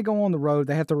 Then they go on the road.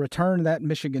 They have to return that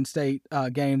Michigan State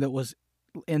game that was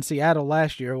in Seattle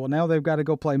last year. Well, now they've got to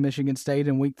go play Michigan State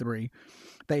in week 3.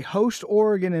 They host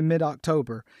Oregon in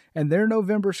mid-October. And their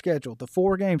November schedule, the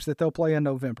 4 games that they'll play in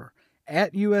November,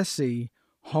 at USC,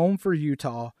 home for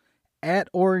Utah, at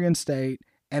Oregon State,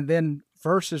 and then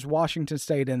versus Washington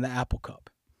State in the Apple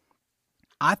Cup.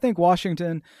 I think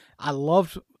Washington, I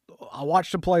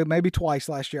watched them play maybe twice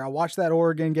last year. I watched that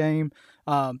Oregon game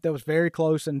that was very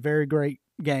close and very great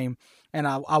game, and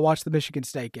I watched the Michigan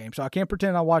State game. So I can't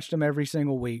pretend I watched them every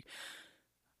single week.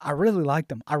 I really liked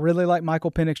them. I really like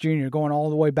Michael Penix Jr. going all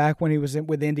the way back when he was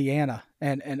with Indiana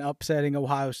and upsetting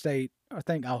Ohio State. I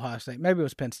think Ohio State. Maybe it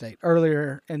was Penn State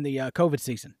earlier in the COVID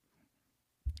season.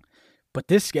 But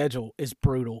this schedule is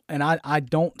brutal, and I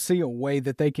don't see a way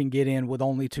that they can get in with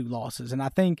only 2 losses. And I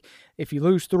think if you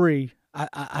lose 3,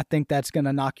 I think that's going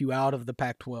to knock you out of the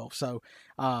Pac-12. So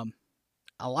I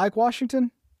like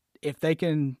Washington. If they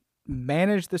can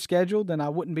manage the schedule, then I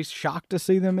wouldn't be shocked to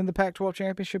see them in the Pac-12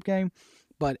 championship game.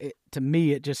 But to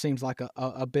me, it just seems like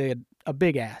a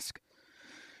big ask.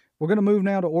 We're going to move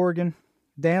now to Oregon.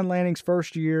 Dan Lanning's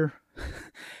first year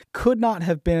could not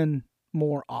have been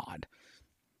more odd.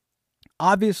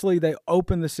 Obviously, they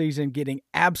opened the season getting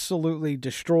absolutely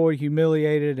destroyed,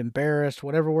 humiliated, embarrassed,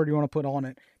 whatever word you want to put on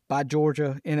it, by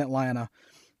Georgia in Atlanta.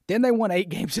 Then they won 8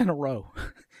 games in a row.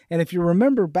 And if you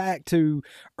remember back to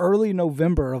early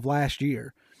November of last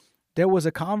year, there was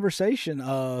a conversation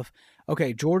of,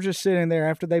 okay, Georgia's sitting there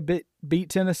after they beat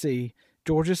Tennessee.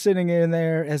 Georgia's sitting in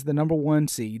there as the number 1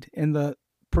 seed in the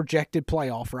projected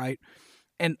playoff, right?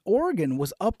 And Oregon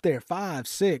was up there 5,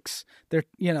 6. They're,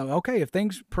 okay, if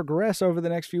things progress over the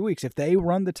next few weeks, if they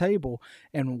run the table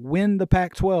and win the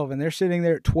Pac-12 and they're sitting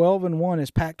there at 12-1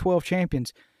 as Pac-12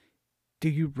 champions, do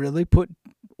you really put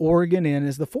Oregon in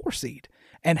as the 4 seed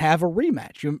and have a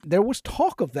rematch? There was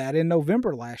talk of that in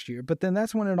November last year, but then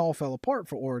that's when it all fell apart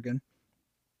for Oregon.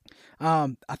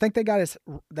 I think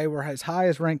they were as high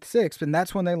as ranked 6th, and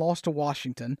that's when they lost to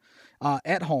Washington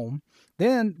at home.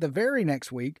 Then the very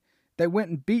next week, they went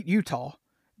and beat Utah.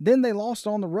 Then they lost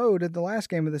on the road at the last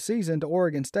game of the season to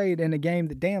Oregon State in a game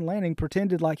that Dan Lanning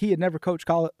pretended like he had never coached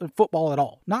college football at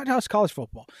all. Not just college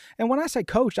football. And when I say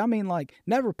coached, I mean like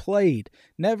never played,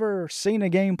 never seen a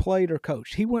game played or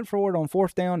coached. He went forward on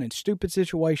 4th down in stupid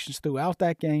situations throughout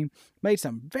that game, made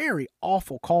some very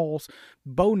awful calls.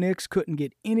 Bo Nix couldn't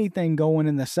get anything going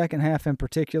in the second half in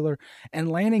particular,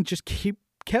 and Lanning just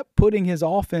kept putting his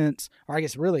offense, or I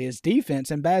guess really his defense,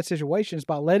 in bad situations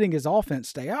by letting his offense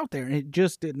stay out there, and it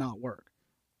just did not work.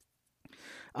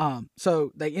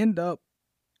 So they end up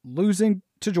losing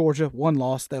to Georgia, 1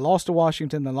 loss. They lost to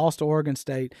Washington, they lost to Oregon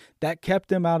State. That kept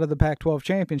them out of the Pac-12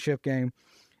 championship game.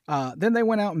 Then they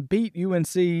went out and beat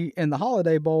UNC in the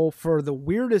Holiday Bowl for the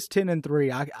weirdest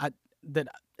 10-3 that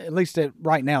at least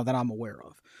right now that I'm aware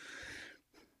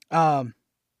of.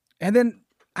 And then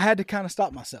I had to kind of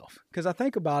stop myself because I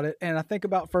think about it, and I think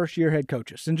about first-year head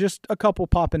coaches, and just a couple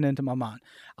popping into my mind.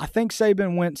 I think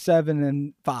Saban went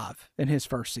 7-5 in his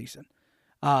first season.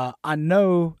 I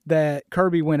know that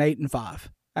Kirby went 8-5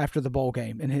 after the bowl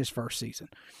game in his first season.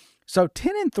 So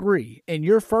 10-3 in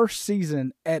your first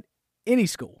season at any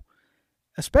school,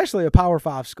 especially a Power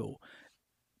 5 school,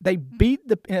 they beat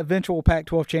the eventual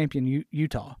Pac-12 champion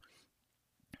Utah.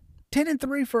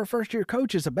 10-3 for a first-year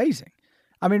coach is amazing.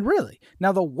 I mean, really.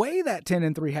 Now, the way that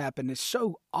 10-3 happened is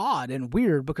so odd and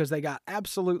weird because they got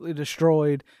absolutely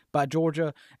destroyed by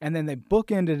Georgia, and then they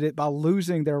bookended it by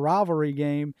losing their rivalry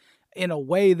game in a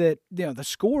way that, the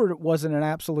score wasn't an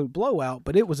absolute blowout,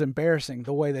 but it was embarrassing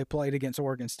the way they played against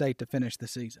Oregon State to finish the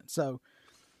season. So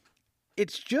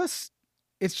it's just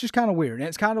kind of weird. And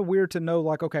it's kind of weird to know,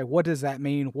 like, okay, what does that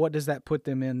mean? What does that put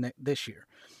them in this year?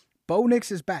 Bo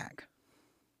Nix is back.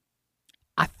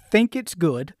 I think it's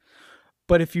good.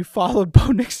 But if you followed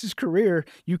Bo Nix's career,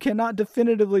 you cannot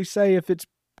definitively say if it's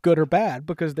good or bad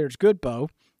because there's good Bo,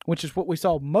 which is what we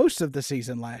saw most of the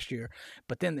season last year.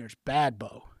 But then there's bad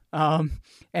Bo. And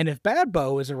if bad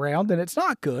Bo is around, then it's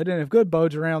not good. And if good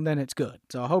Bo's around, then it's good.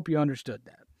 So I hope you understood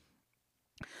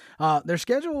that. Their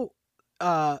schedule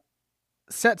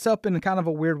sets up in kind of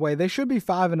a weird way. They should be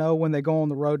 5-0 when they go on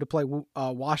the road to play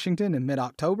Washington in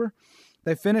mid-October.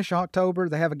 They finish October.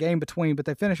 They have a game between, but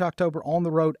they finish October on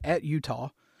the road at Utah.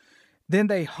 Then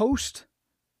they host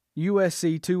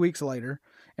USC 2 weeks later,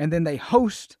 and then they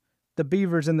host the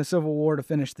Beavers in the Civil War to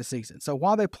finish the season. So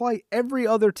while they play every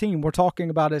other team we're talking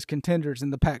about as contenders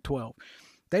in the Pac-12,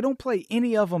 They don't play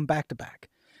any of them back-to-back.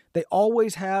 They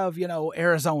always have,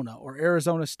 Arizona or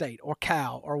Arizona State or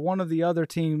Cal or one of the other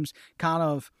teams kind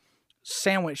of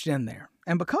sandwiched in there.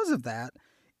 And because of that,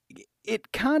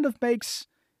 it kind of makes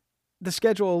the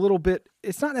schedule a little bit,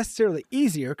 it's not necessarily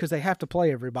easier because they have to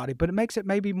play everybody, but it makes it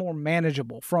maybe more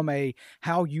manageable from a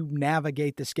how you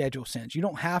navigate the schedule sense. You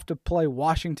don't have to play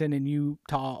Washington and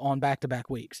Utah on back-to-back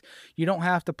weeks. You don't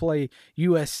have to play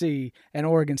USC and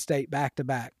Oregon State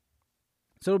back-to-back.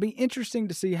 So it'll be interesting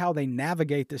to see how they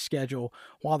navigate the schedule.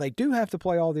 While they do have to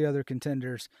play all the other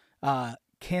contenders,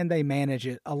 can they manage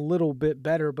it a little bit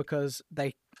better because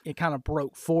it kind of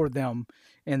broke for them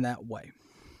in that way.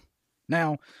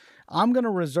 Now, I'm going to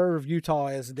reserve Utah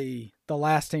as the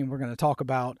last team we're going to talk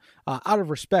about out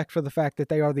of respect for the fact that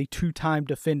they are the two-time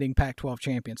defending Pac-12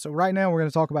 champions. So right now we're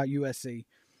going to talk about USC.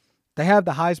 They have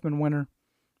the Heisman winner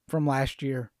from last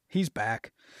year. He's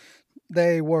back.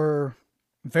 They were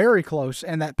very close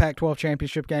in that Pac-12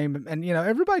 championship game. And,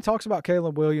 everybody talks about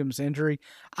Caleb Williams' injury.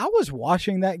 I was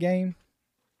watching that game.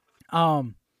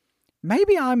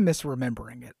 Maybe I'm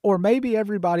misremembering it, or maybe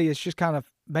everybody is just kind of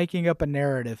making up a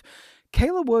narrative.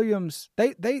 Caleb Williams,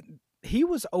 he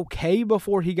was okay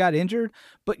before he got injured,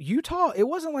 but Utah, it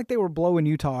wasn't like they were blowing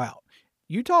Utah out.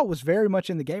 Utah was very much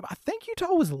in the game. I think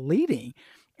Utah was leading,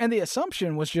 and the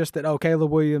assumption was just that, Caleb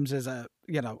Williams is a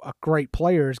great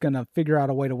player, is going to figure out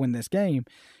a way to win this game.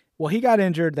 Well, he got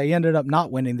injured. They ended up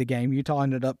not winning the game. Utah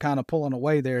ended up kind of pulling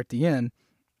away there at the end.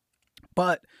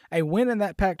 But a win in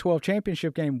that Pac-12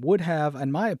 championship game would have,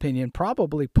 in my opinion,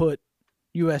 probably put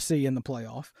USC in the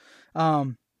playoff.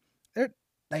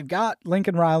 They've got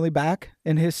Lincoln Riley back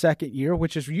in his second year,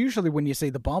 which is usually when you see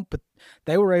the bump, but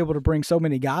they were able to bring so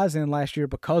many guys in last year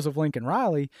because of Lincoln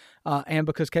Riley and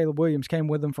because Caleb Williams came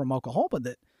with them from Oklahoma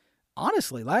that,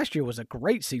 honestly, last year was a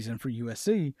great season for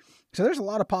USC. So there's a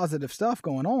lot of positive stuff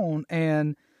going on,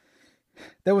 and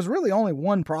there was really only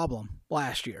one problem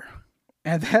last year,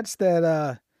 and that's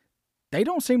that they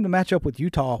don't seem to match up with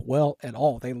Utah well at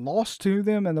all. They lost to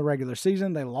them in the regular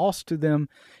season. They lost to them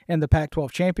in the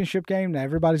Pac-12 championship game. Now,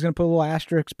 everybody's going to put a little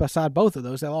asterisk beside both of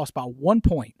those. They lost by 1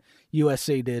 point,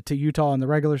 USC did, to Utah in the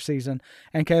regular season,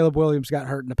 and Caleb Williams got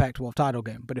hurt in the Pac-12 title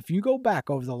game. But if you go back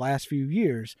over the last few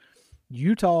years,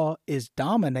 Utah is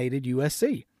dominated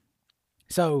USC.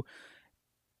 So,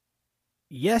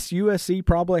 yes, USC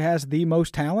probably has the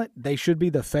most talent. They should be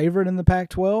the favorite in the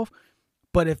Pac-12.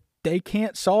 But if they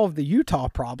can't solve the Utah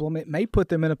problem, it may put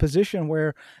them in a position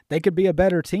where they could be a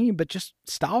better team, but just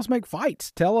styles make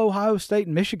fights. Tell Ohio State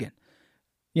and Michigan.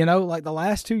 Like the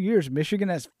last 2 years, Michigan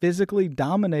has physically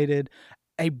dominated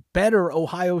a better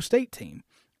Ohio State team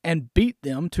and beat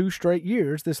them 2 straight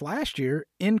years this last year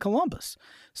in Columbus.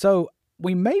 So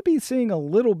we may be seeing a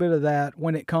little bit of that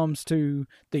when it comes to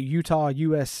the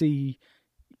Utah-USC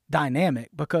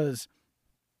dynamic, because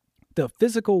the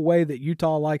physical way that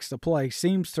Utah likes to play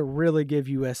seems to really give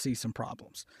USC some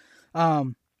problems.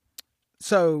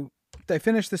 So they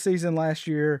finished the season last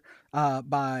year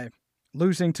by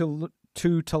losing to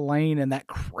Tulane in that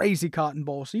crazy Cotton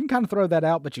Bowl. So you can kind of throw that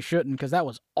out, but you shouldn't, because that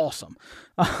was awesome.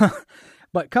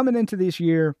 But coming into this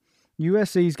year,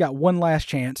 USC's got one last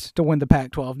chance to win the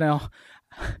Pac-12. Now,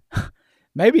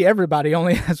 maybe everybody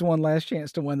only has one last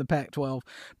chance to win the Pac-12,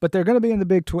 but they're going to be in the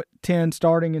Big Ten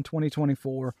starting in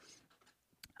 2024.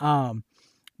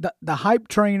 The hype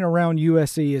train around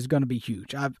USC is going to be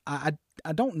huge. I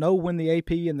don't know when the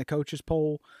AP and the coaches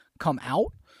poll come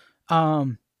out,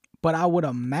 but I would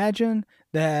imagine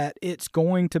that it's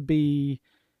going to be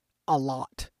a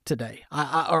lot today.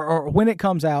 Or when it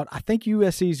comes out, I think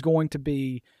USC is going to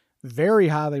be very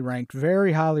highly ranked,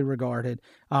 very highly regarded,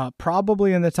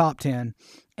 probably in the top 10.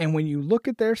 And when you look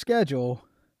at their schedule,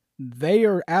 they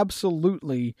are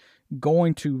absolutely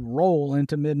going to roll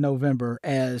into mid-November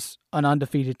as an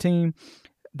undefeated team.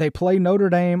 They play Notre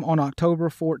Dame on October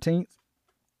 14th.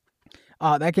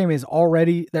 That game is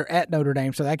already, they're at Notre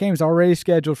Dame, so that game is already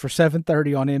scheduled for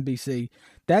 7:30 on NBC.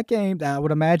 That game, I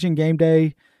would imagine game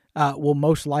day will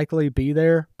most likely be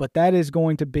there, but that is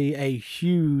going to be a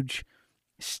huge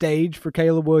stage for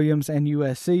Caleb Williams and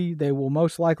USC. They will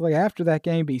most likely, after that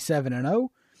game, be 7-0,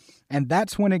 and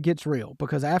that's when it gets real,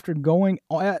 because after going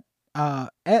at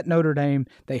Notre Dame,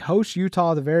 they host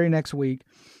Utah the very next week,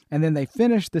 and then they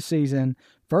finish the season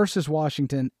versus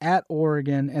Washington at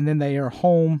Oregon, and then they are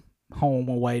home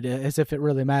away, as if it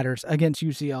really matters, against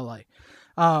UCLA.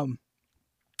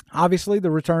 Obviously,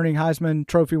 the returning Heisman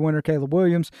Trophy winner Caleb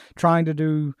Williams trying to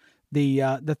do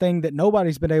the thing that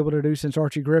nobody's been able to do since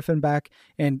Archie Griffin back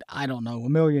in, I don't know, a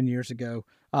million years ago,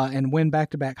 and win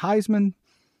back-to-back Heisman.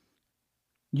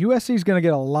 USC is going to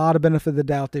get a lot of benefit of the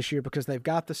doubt this year because they've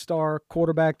got the star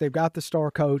quarterback, they've got the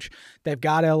star coach, they've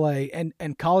got LA,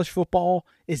 and college football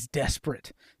is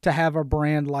desperate to have a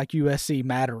brand like USC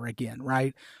matter again,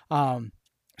 right?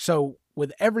 So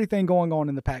with everything going on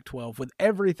in the Pac-12, with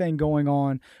everything going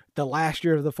on the last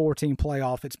year of the 14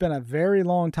 playoff, it's been a very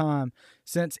long time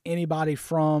since anybody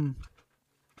from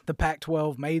the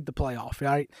Pac-12 made the playoff,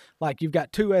 right? Like you've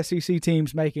got two SEC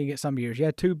teams making it some years. You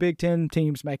had two Big Ten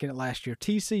teams making it last year.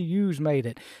 TCU's made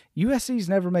it. USC's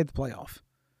never made the playoff.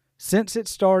 Since it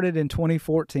started in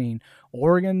 2014,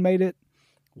 Oregon made it.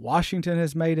 Washington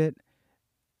has made it.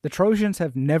 The Trojans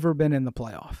have never been in the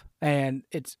playoff. And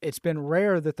it's been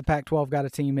rare that the Pac-12 got a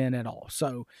team in at all.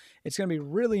 So it's going to be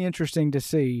really interesting to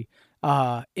see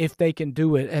if they can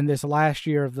do it in this last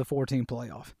year of the 14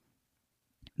 playoff.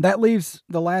 That leaves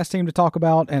the last team to talk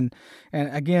about, and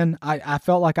again, I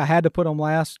felt like I had to put them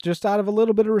last just out of a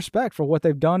little bit of respect for what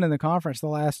they've done in the conference the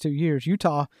last 2 years.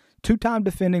 Utah, two-time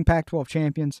defending Pac-12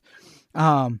 champions.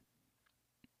 And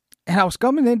I was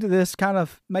coming into this kind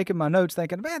of making my notes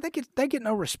thinking, man, they get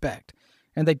no respect,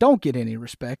 and they don't get any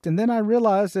respect. And then I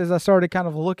realized as I started kind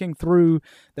of looking through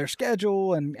their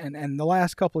schedule and the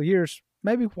last couple of years,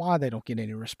 maybe why they don't get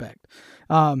any respect.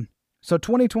 So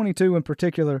 2022 in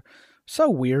particular, so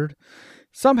weird.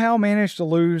 Somehow managed to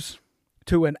lose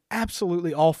to an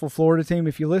absolutely awful Florida team.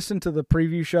 If you listen to the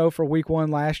preview show for week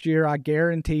 1 last year, I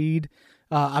guaranteed,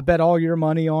 I bet all your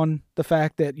money on the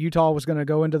fact that Utah was going to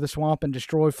go into the swamp and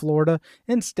destroy Florida.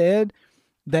 Instead,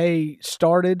 they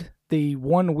started the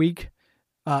 1 week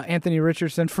Anthony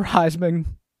Richardson for Heisman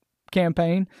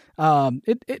campaign.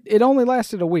 It only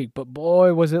lasted a week, but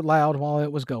boy, was it loud while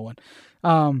it was going.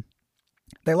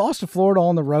 They lost to Florida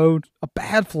on the road, a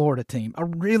bad Florida team, a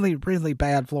really, really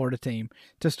bad Florida team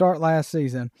to start last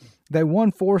season. They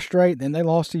won 4 straight, then they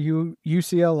lost to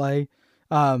UCLA.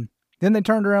 Then they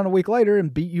turned around a week later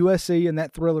and beat USC in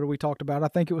that thriller we talked about. I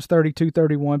think it was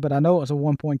 32-31, but I know it was a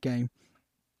 1-point game.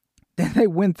 Then they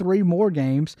win 3 more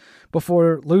games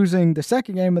before losing the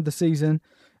second game of the season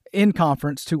in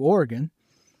conference to Oregon.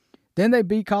 Then they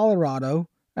beat Colorado,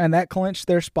 and that clinched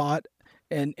their spot.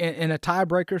 And in a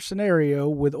tiebreaker scenario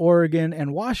with Oregon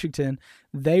and Washington,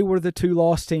 they were the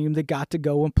 2-loss team that got to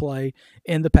go and play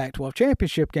in the Pac-12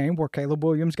 championship game where Caleb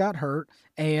Williams got hurt,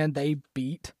 and they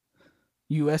beat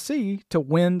USC to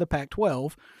win the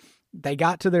Pac-12. They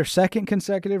got to their second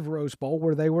consecutive Rose Bowl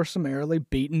where they were summarily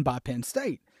beaten by Penn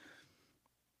State.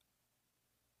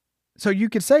 So you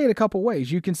could say it a couple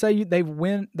ways. You can say they've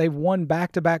won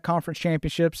back-to-back conference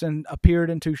championships and appeared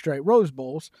in 2 straight Rose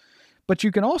Bowls. But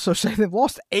you can also say they've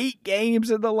lost 8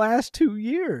 games in the last 2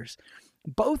 years.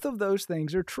 Both of those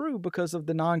things are true because of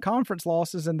the non-conference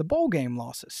losses and the bowl game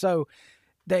losses. So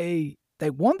they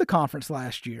won the conference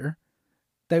last year.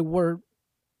 They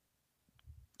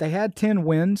had 10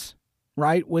 wins,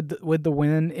 right, with the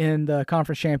win in the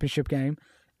conference championship game,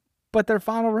 but their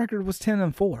final record was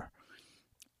 10-4.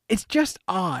 It's just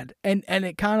odd, and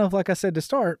it kind of, like I said to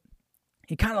start,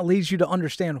 it kind of leads you to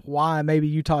understand why maybe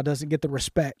Utah doesn't get the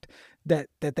respect that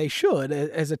they should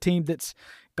as a team that's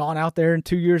gone out there in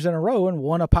 2 years in a row and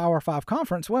won a Power 5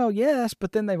 conference. Well, yes,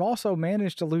 but then they've also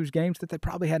managed to lose games that they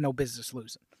probably had no business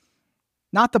losing.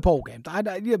 Not the bowl games.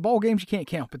 Bowl games you can't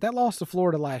count, but that loss to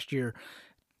Florida last year,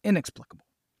 inexplicable.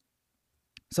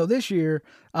 So this year,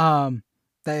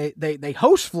 they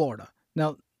host Florida.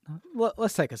 Now,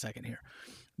 let's take a second here.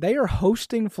 They are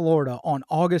hosting Florida on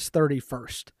August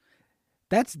 31st.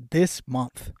 That's this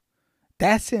month.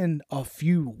 That's in a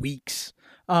few weeks.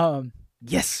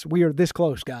 Yes, we are this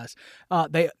close, guys.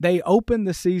 They open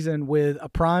the season with a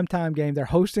primetime game. They're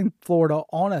hosting Florida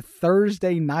on a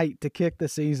Thursday night to kick the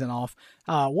season off.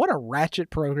 What a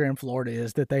ratchet program Florida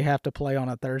is that they have to play on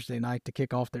a Thursday night to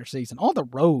kick off their season. On the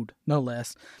road, no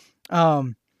less.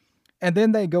 And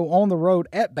then they go on the road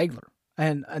at Baylor.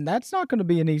 And that's not going to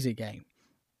be an easy game.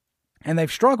 And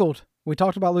they've struggled. We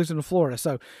talked about losing to Florida.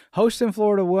 So hosting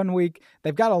Florida 1 week,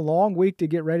 they've got a long week to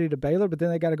get ready to Baylor, but then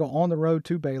they got to go on the road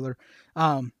to Baylor.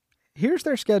 Here's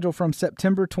their schedule from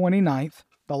September 29th,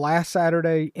 the last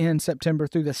Saturday in September,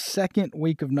 through the second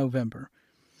week of November.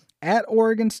 At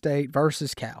Oregon State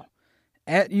versus Cal.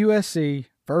 At USC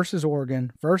versus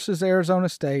Oregon versus Arizona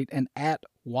State, and at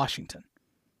Washington.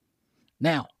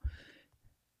 Now,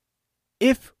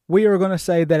 if we are going to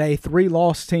say that a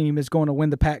 3-loss team is going to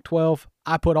win the Pac-12,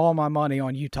 I put all my money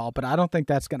on Utah, but I don't think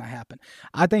that's going to happen.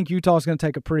 I think Utah is going to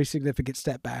take a pretty significant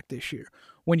step back this year.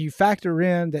 When you factor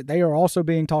in that they are also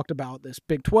being talked about this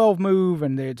Big 12 move,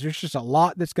 and there's just a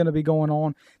lot that's going to be going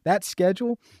on, that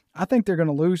schedule, I think they're going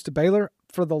to lose to Baylor.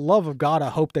 for the love of God, I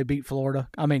hope they beat Florida.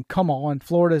 I mean, come on.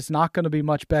 Florida's not going to be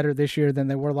much better this year than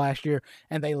they were last year,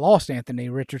 and they lost Anthony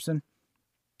Richardson.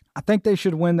 I think they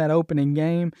should win that opening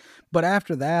game, but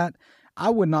after that, I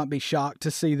would not be shocked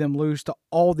to see them lose to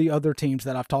all the other teams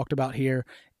that I've talked about here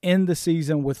in the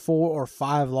season with 4 or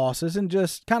 5 losses and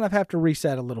just kind of have to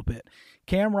reset a little bit.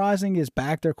 Cam Rising is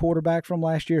back, their quarterback from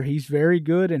last year. He's very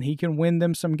good, and he can win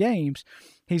them some games.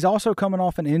 He's also coming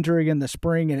off an injury in the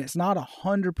spring, and it's not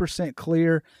 100%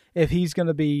 clear if he's going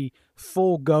to be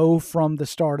full go from the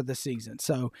start of the season.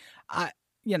 So,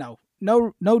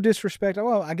 no disrespect.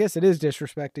 Well, I guess it is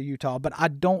disrespect to Utah, but I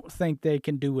don't think they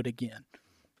can do it again.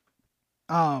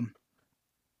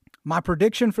 My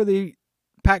prediction for the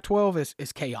Pac-12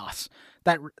 is chaos.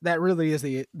 That really is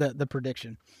the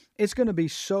prediction. It's going to be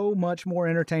so much more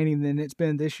entertaining than it's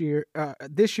been this year.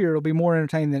 This year it'll be more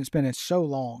entertaining than it's been in so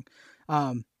long.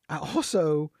 I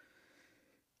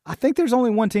think there's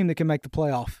only one team that can make the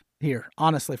playoff here,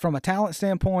 honestly, from a talent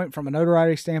standpoint, from a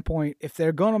notoriety standpoint. If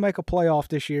they're going to make a playoff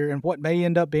this year, and what may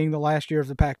end up being the last year of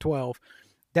the Pac-12,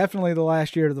 definitely the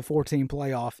last year of the 14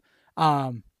 playoff,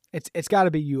 it's got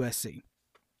to be USC.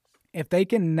 If they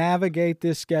can navigate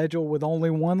this schedule with only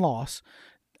one loss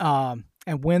and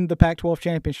win the Pac-12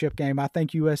 championship game, I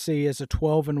think USC as a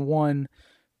 12-1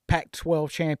 Pac-12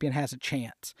 champion has a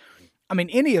chance. I mean,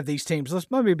 any of these teams,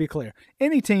 let me be clear,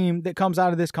 any team that comes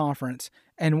out of this conference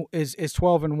and is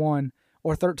 12-1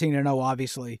 or 13-0,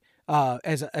 obviously,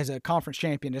 as a conference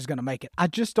champion is going to make it. I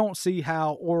just don't see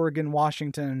how Oregon,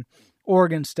 Washington,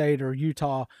 Oregon State, or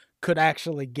Utah could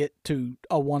actually get to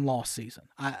a one-loss season.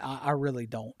 I really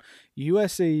don't.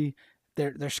 USC,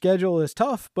 their schedule is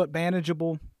tough but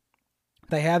manageable.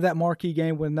 They have that marquee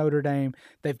game with Notre Dame.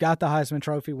 They've got the Heisman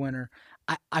Trophy winner.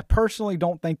 I personally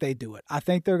don't think they do it. I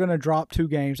think they're going to drop 2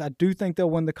 games. I do think they'll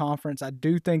win the conference. I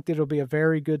do think that it'll be a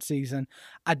very good season.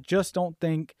 I just don't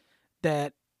think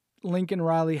that Lincoln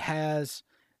Riley has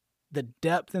the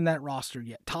depth in that roster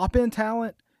yet. Top-end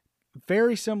talent,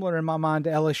 very similar in my mind to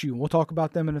LSU. We'll talk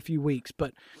about them in a few weeks,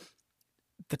 but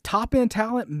the top-end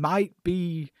talent might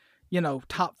be,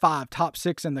 top 5, top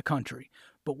 6 in the country.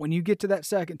 But when you get to that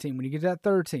second team, when you get to that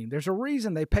third team, there's a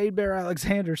reason they paid Bear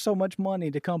Alexander so much money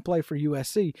to come play for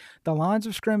USC. The lines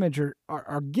of scrimmage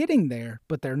are getting there,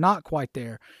 but they're not quite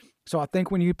there. So I think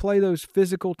when you play those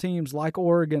physical teams like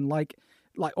Oregon, like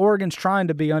Oregon's trying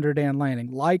to be under Dan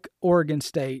Lanning, like Oregon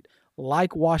State,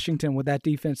 like Washington with that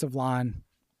defensive line,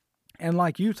 and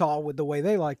like Utah with the way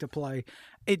they like to play,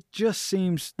 it just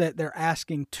seems that they're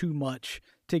asking too much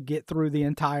to get through the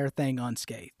entire thing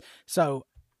unscathed. So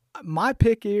my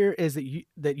pick here is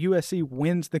that USC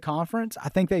wins the conference. I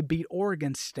think they beat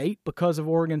Oregon State because of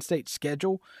Oregon State's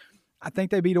schedule. I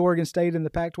think they beat Oregon State in the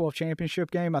Pac-12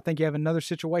 championship game. I think you have another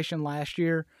situation like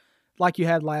you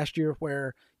had last year,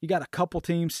 where you got a couple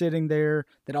teams sitting there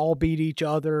that all beat each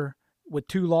other with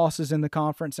 2 losses in the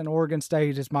conference, and Oregon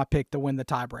State is my pick to win the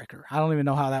tiebreaker. I don't even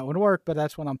know how that would work, but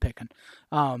that's what I'm picking.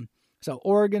 So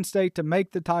Oregon State to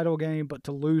make the title game, but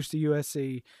to lose to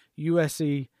USC.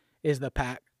 USC is the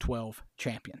Pac-12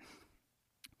 champion.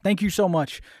 Thank you so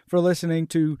much for listening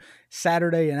to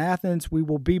Saturday in Athens. We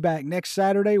will be back next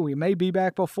Saturday. We may be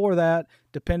back before that,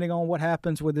 depending on what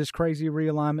happens with this crazy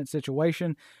realignment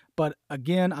situation. But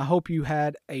again, I hope you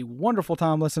had a wonderful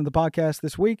time listening to the podcast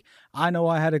this week. I know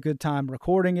I had a good time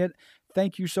recording it.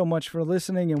 Thank you so much for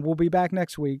listening, and we'll be back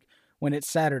next week when it's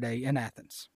Saturday in Athens.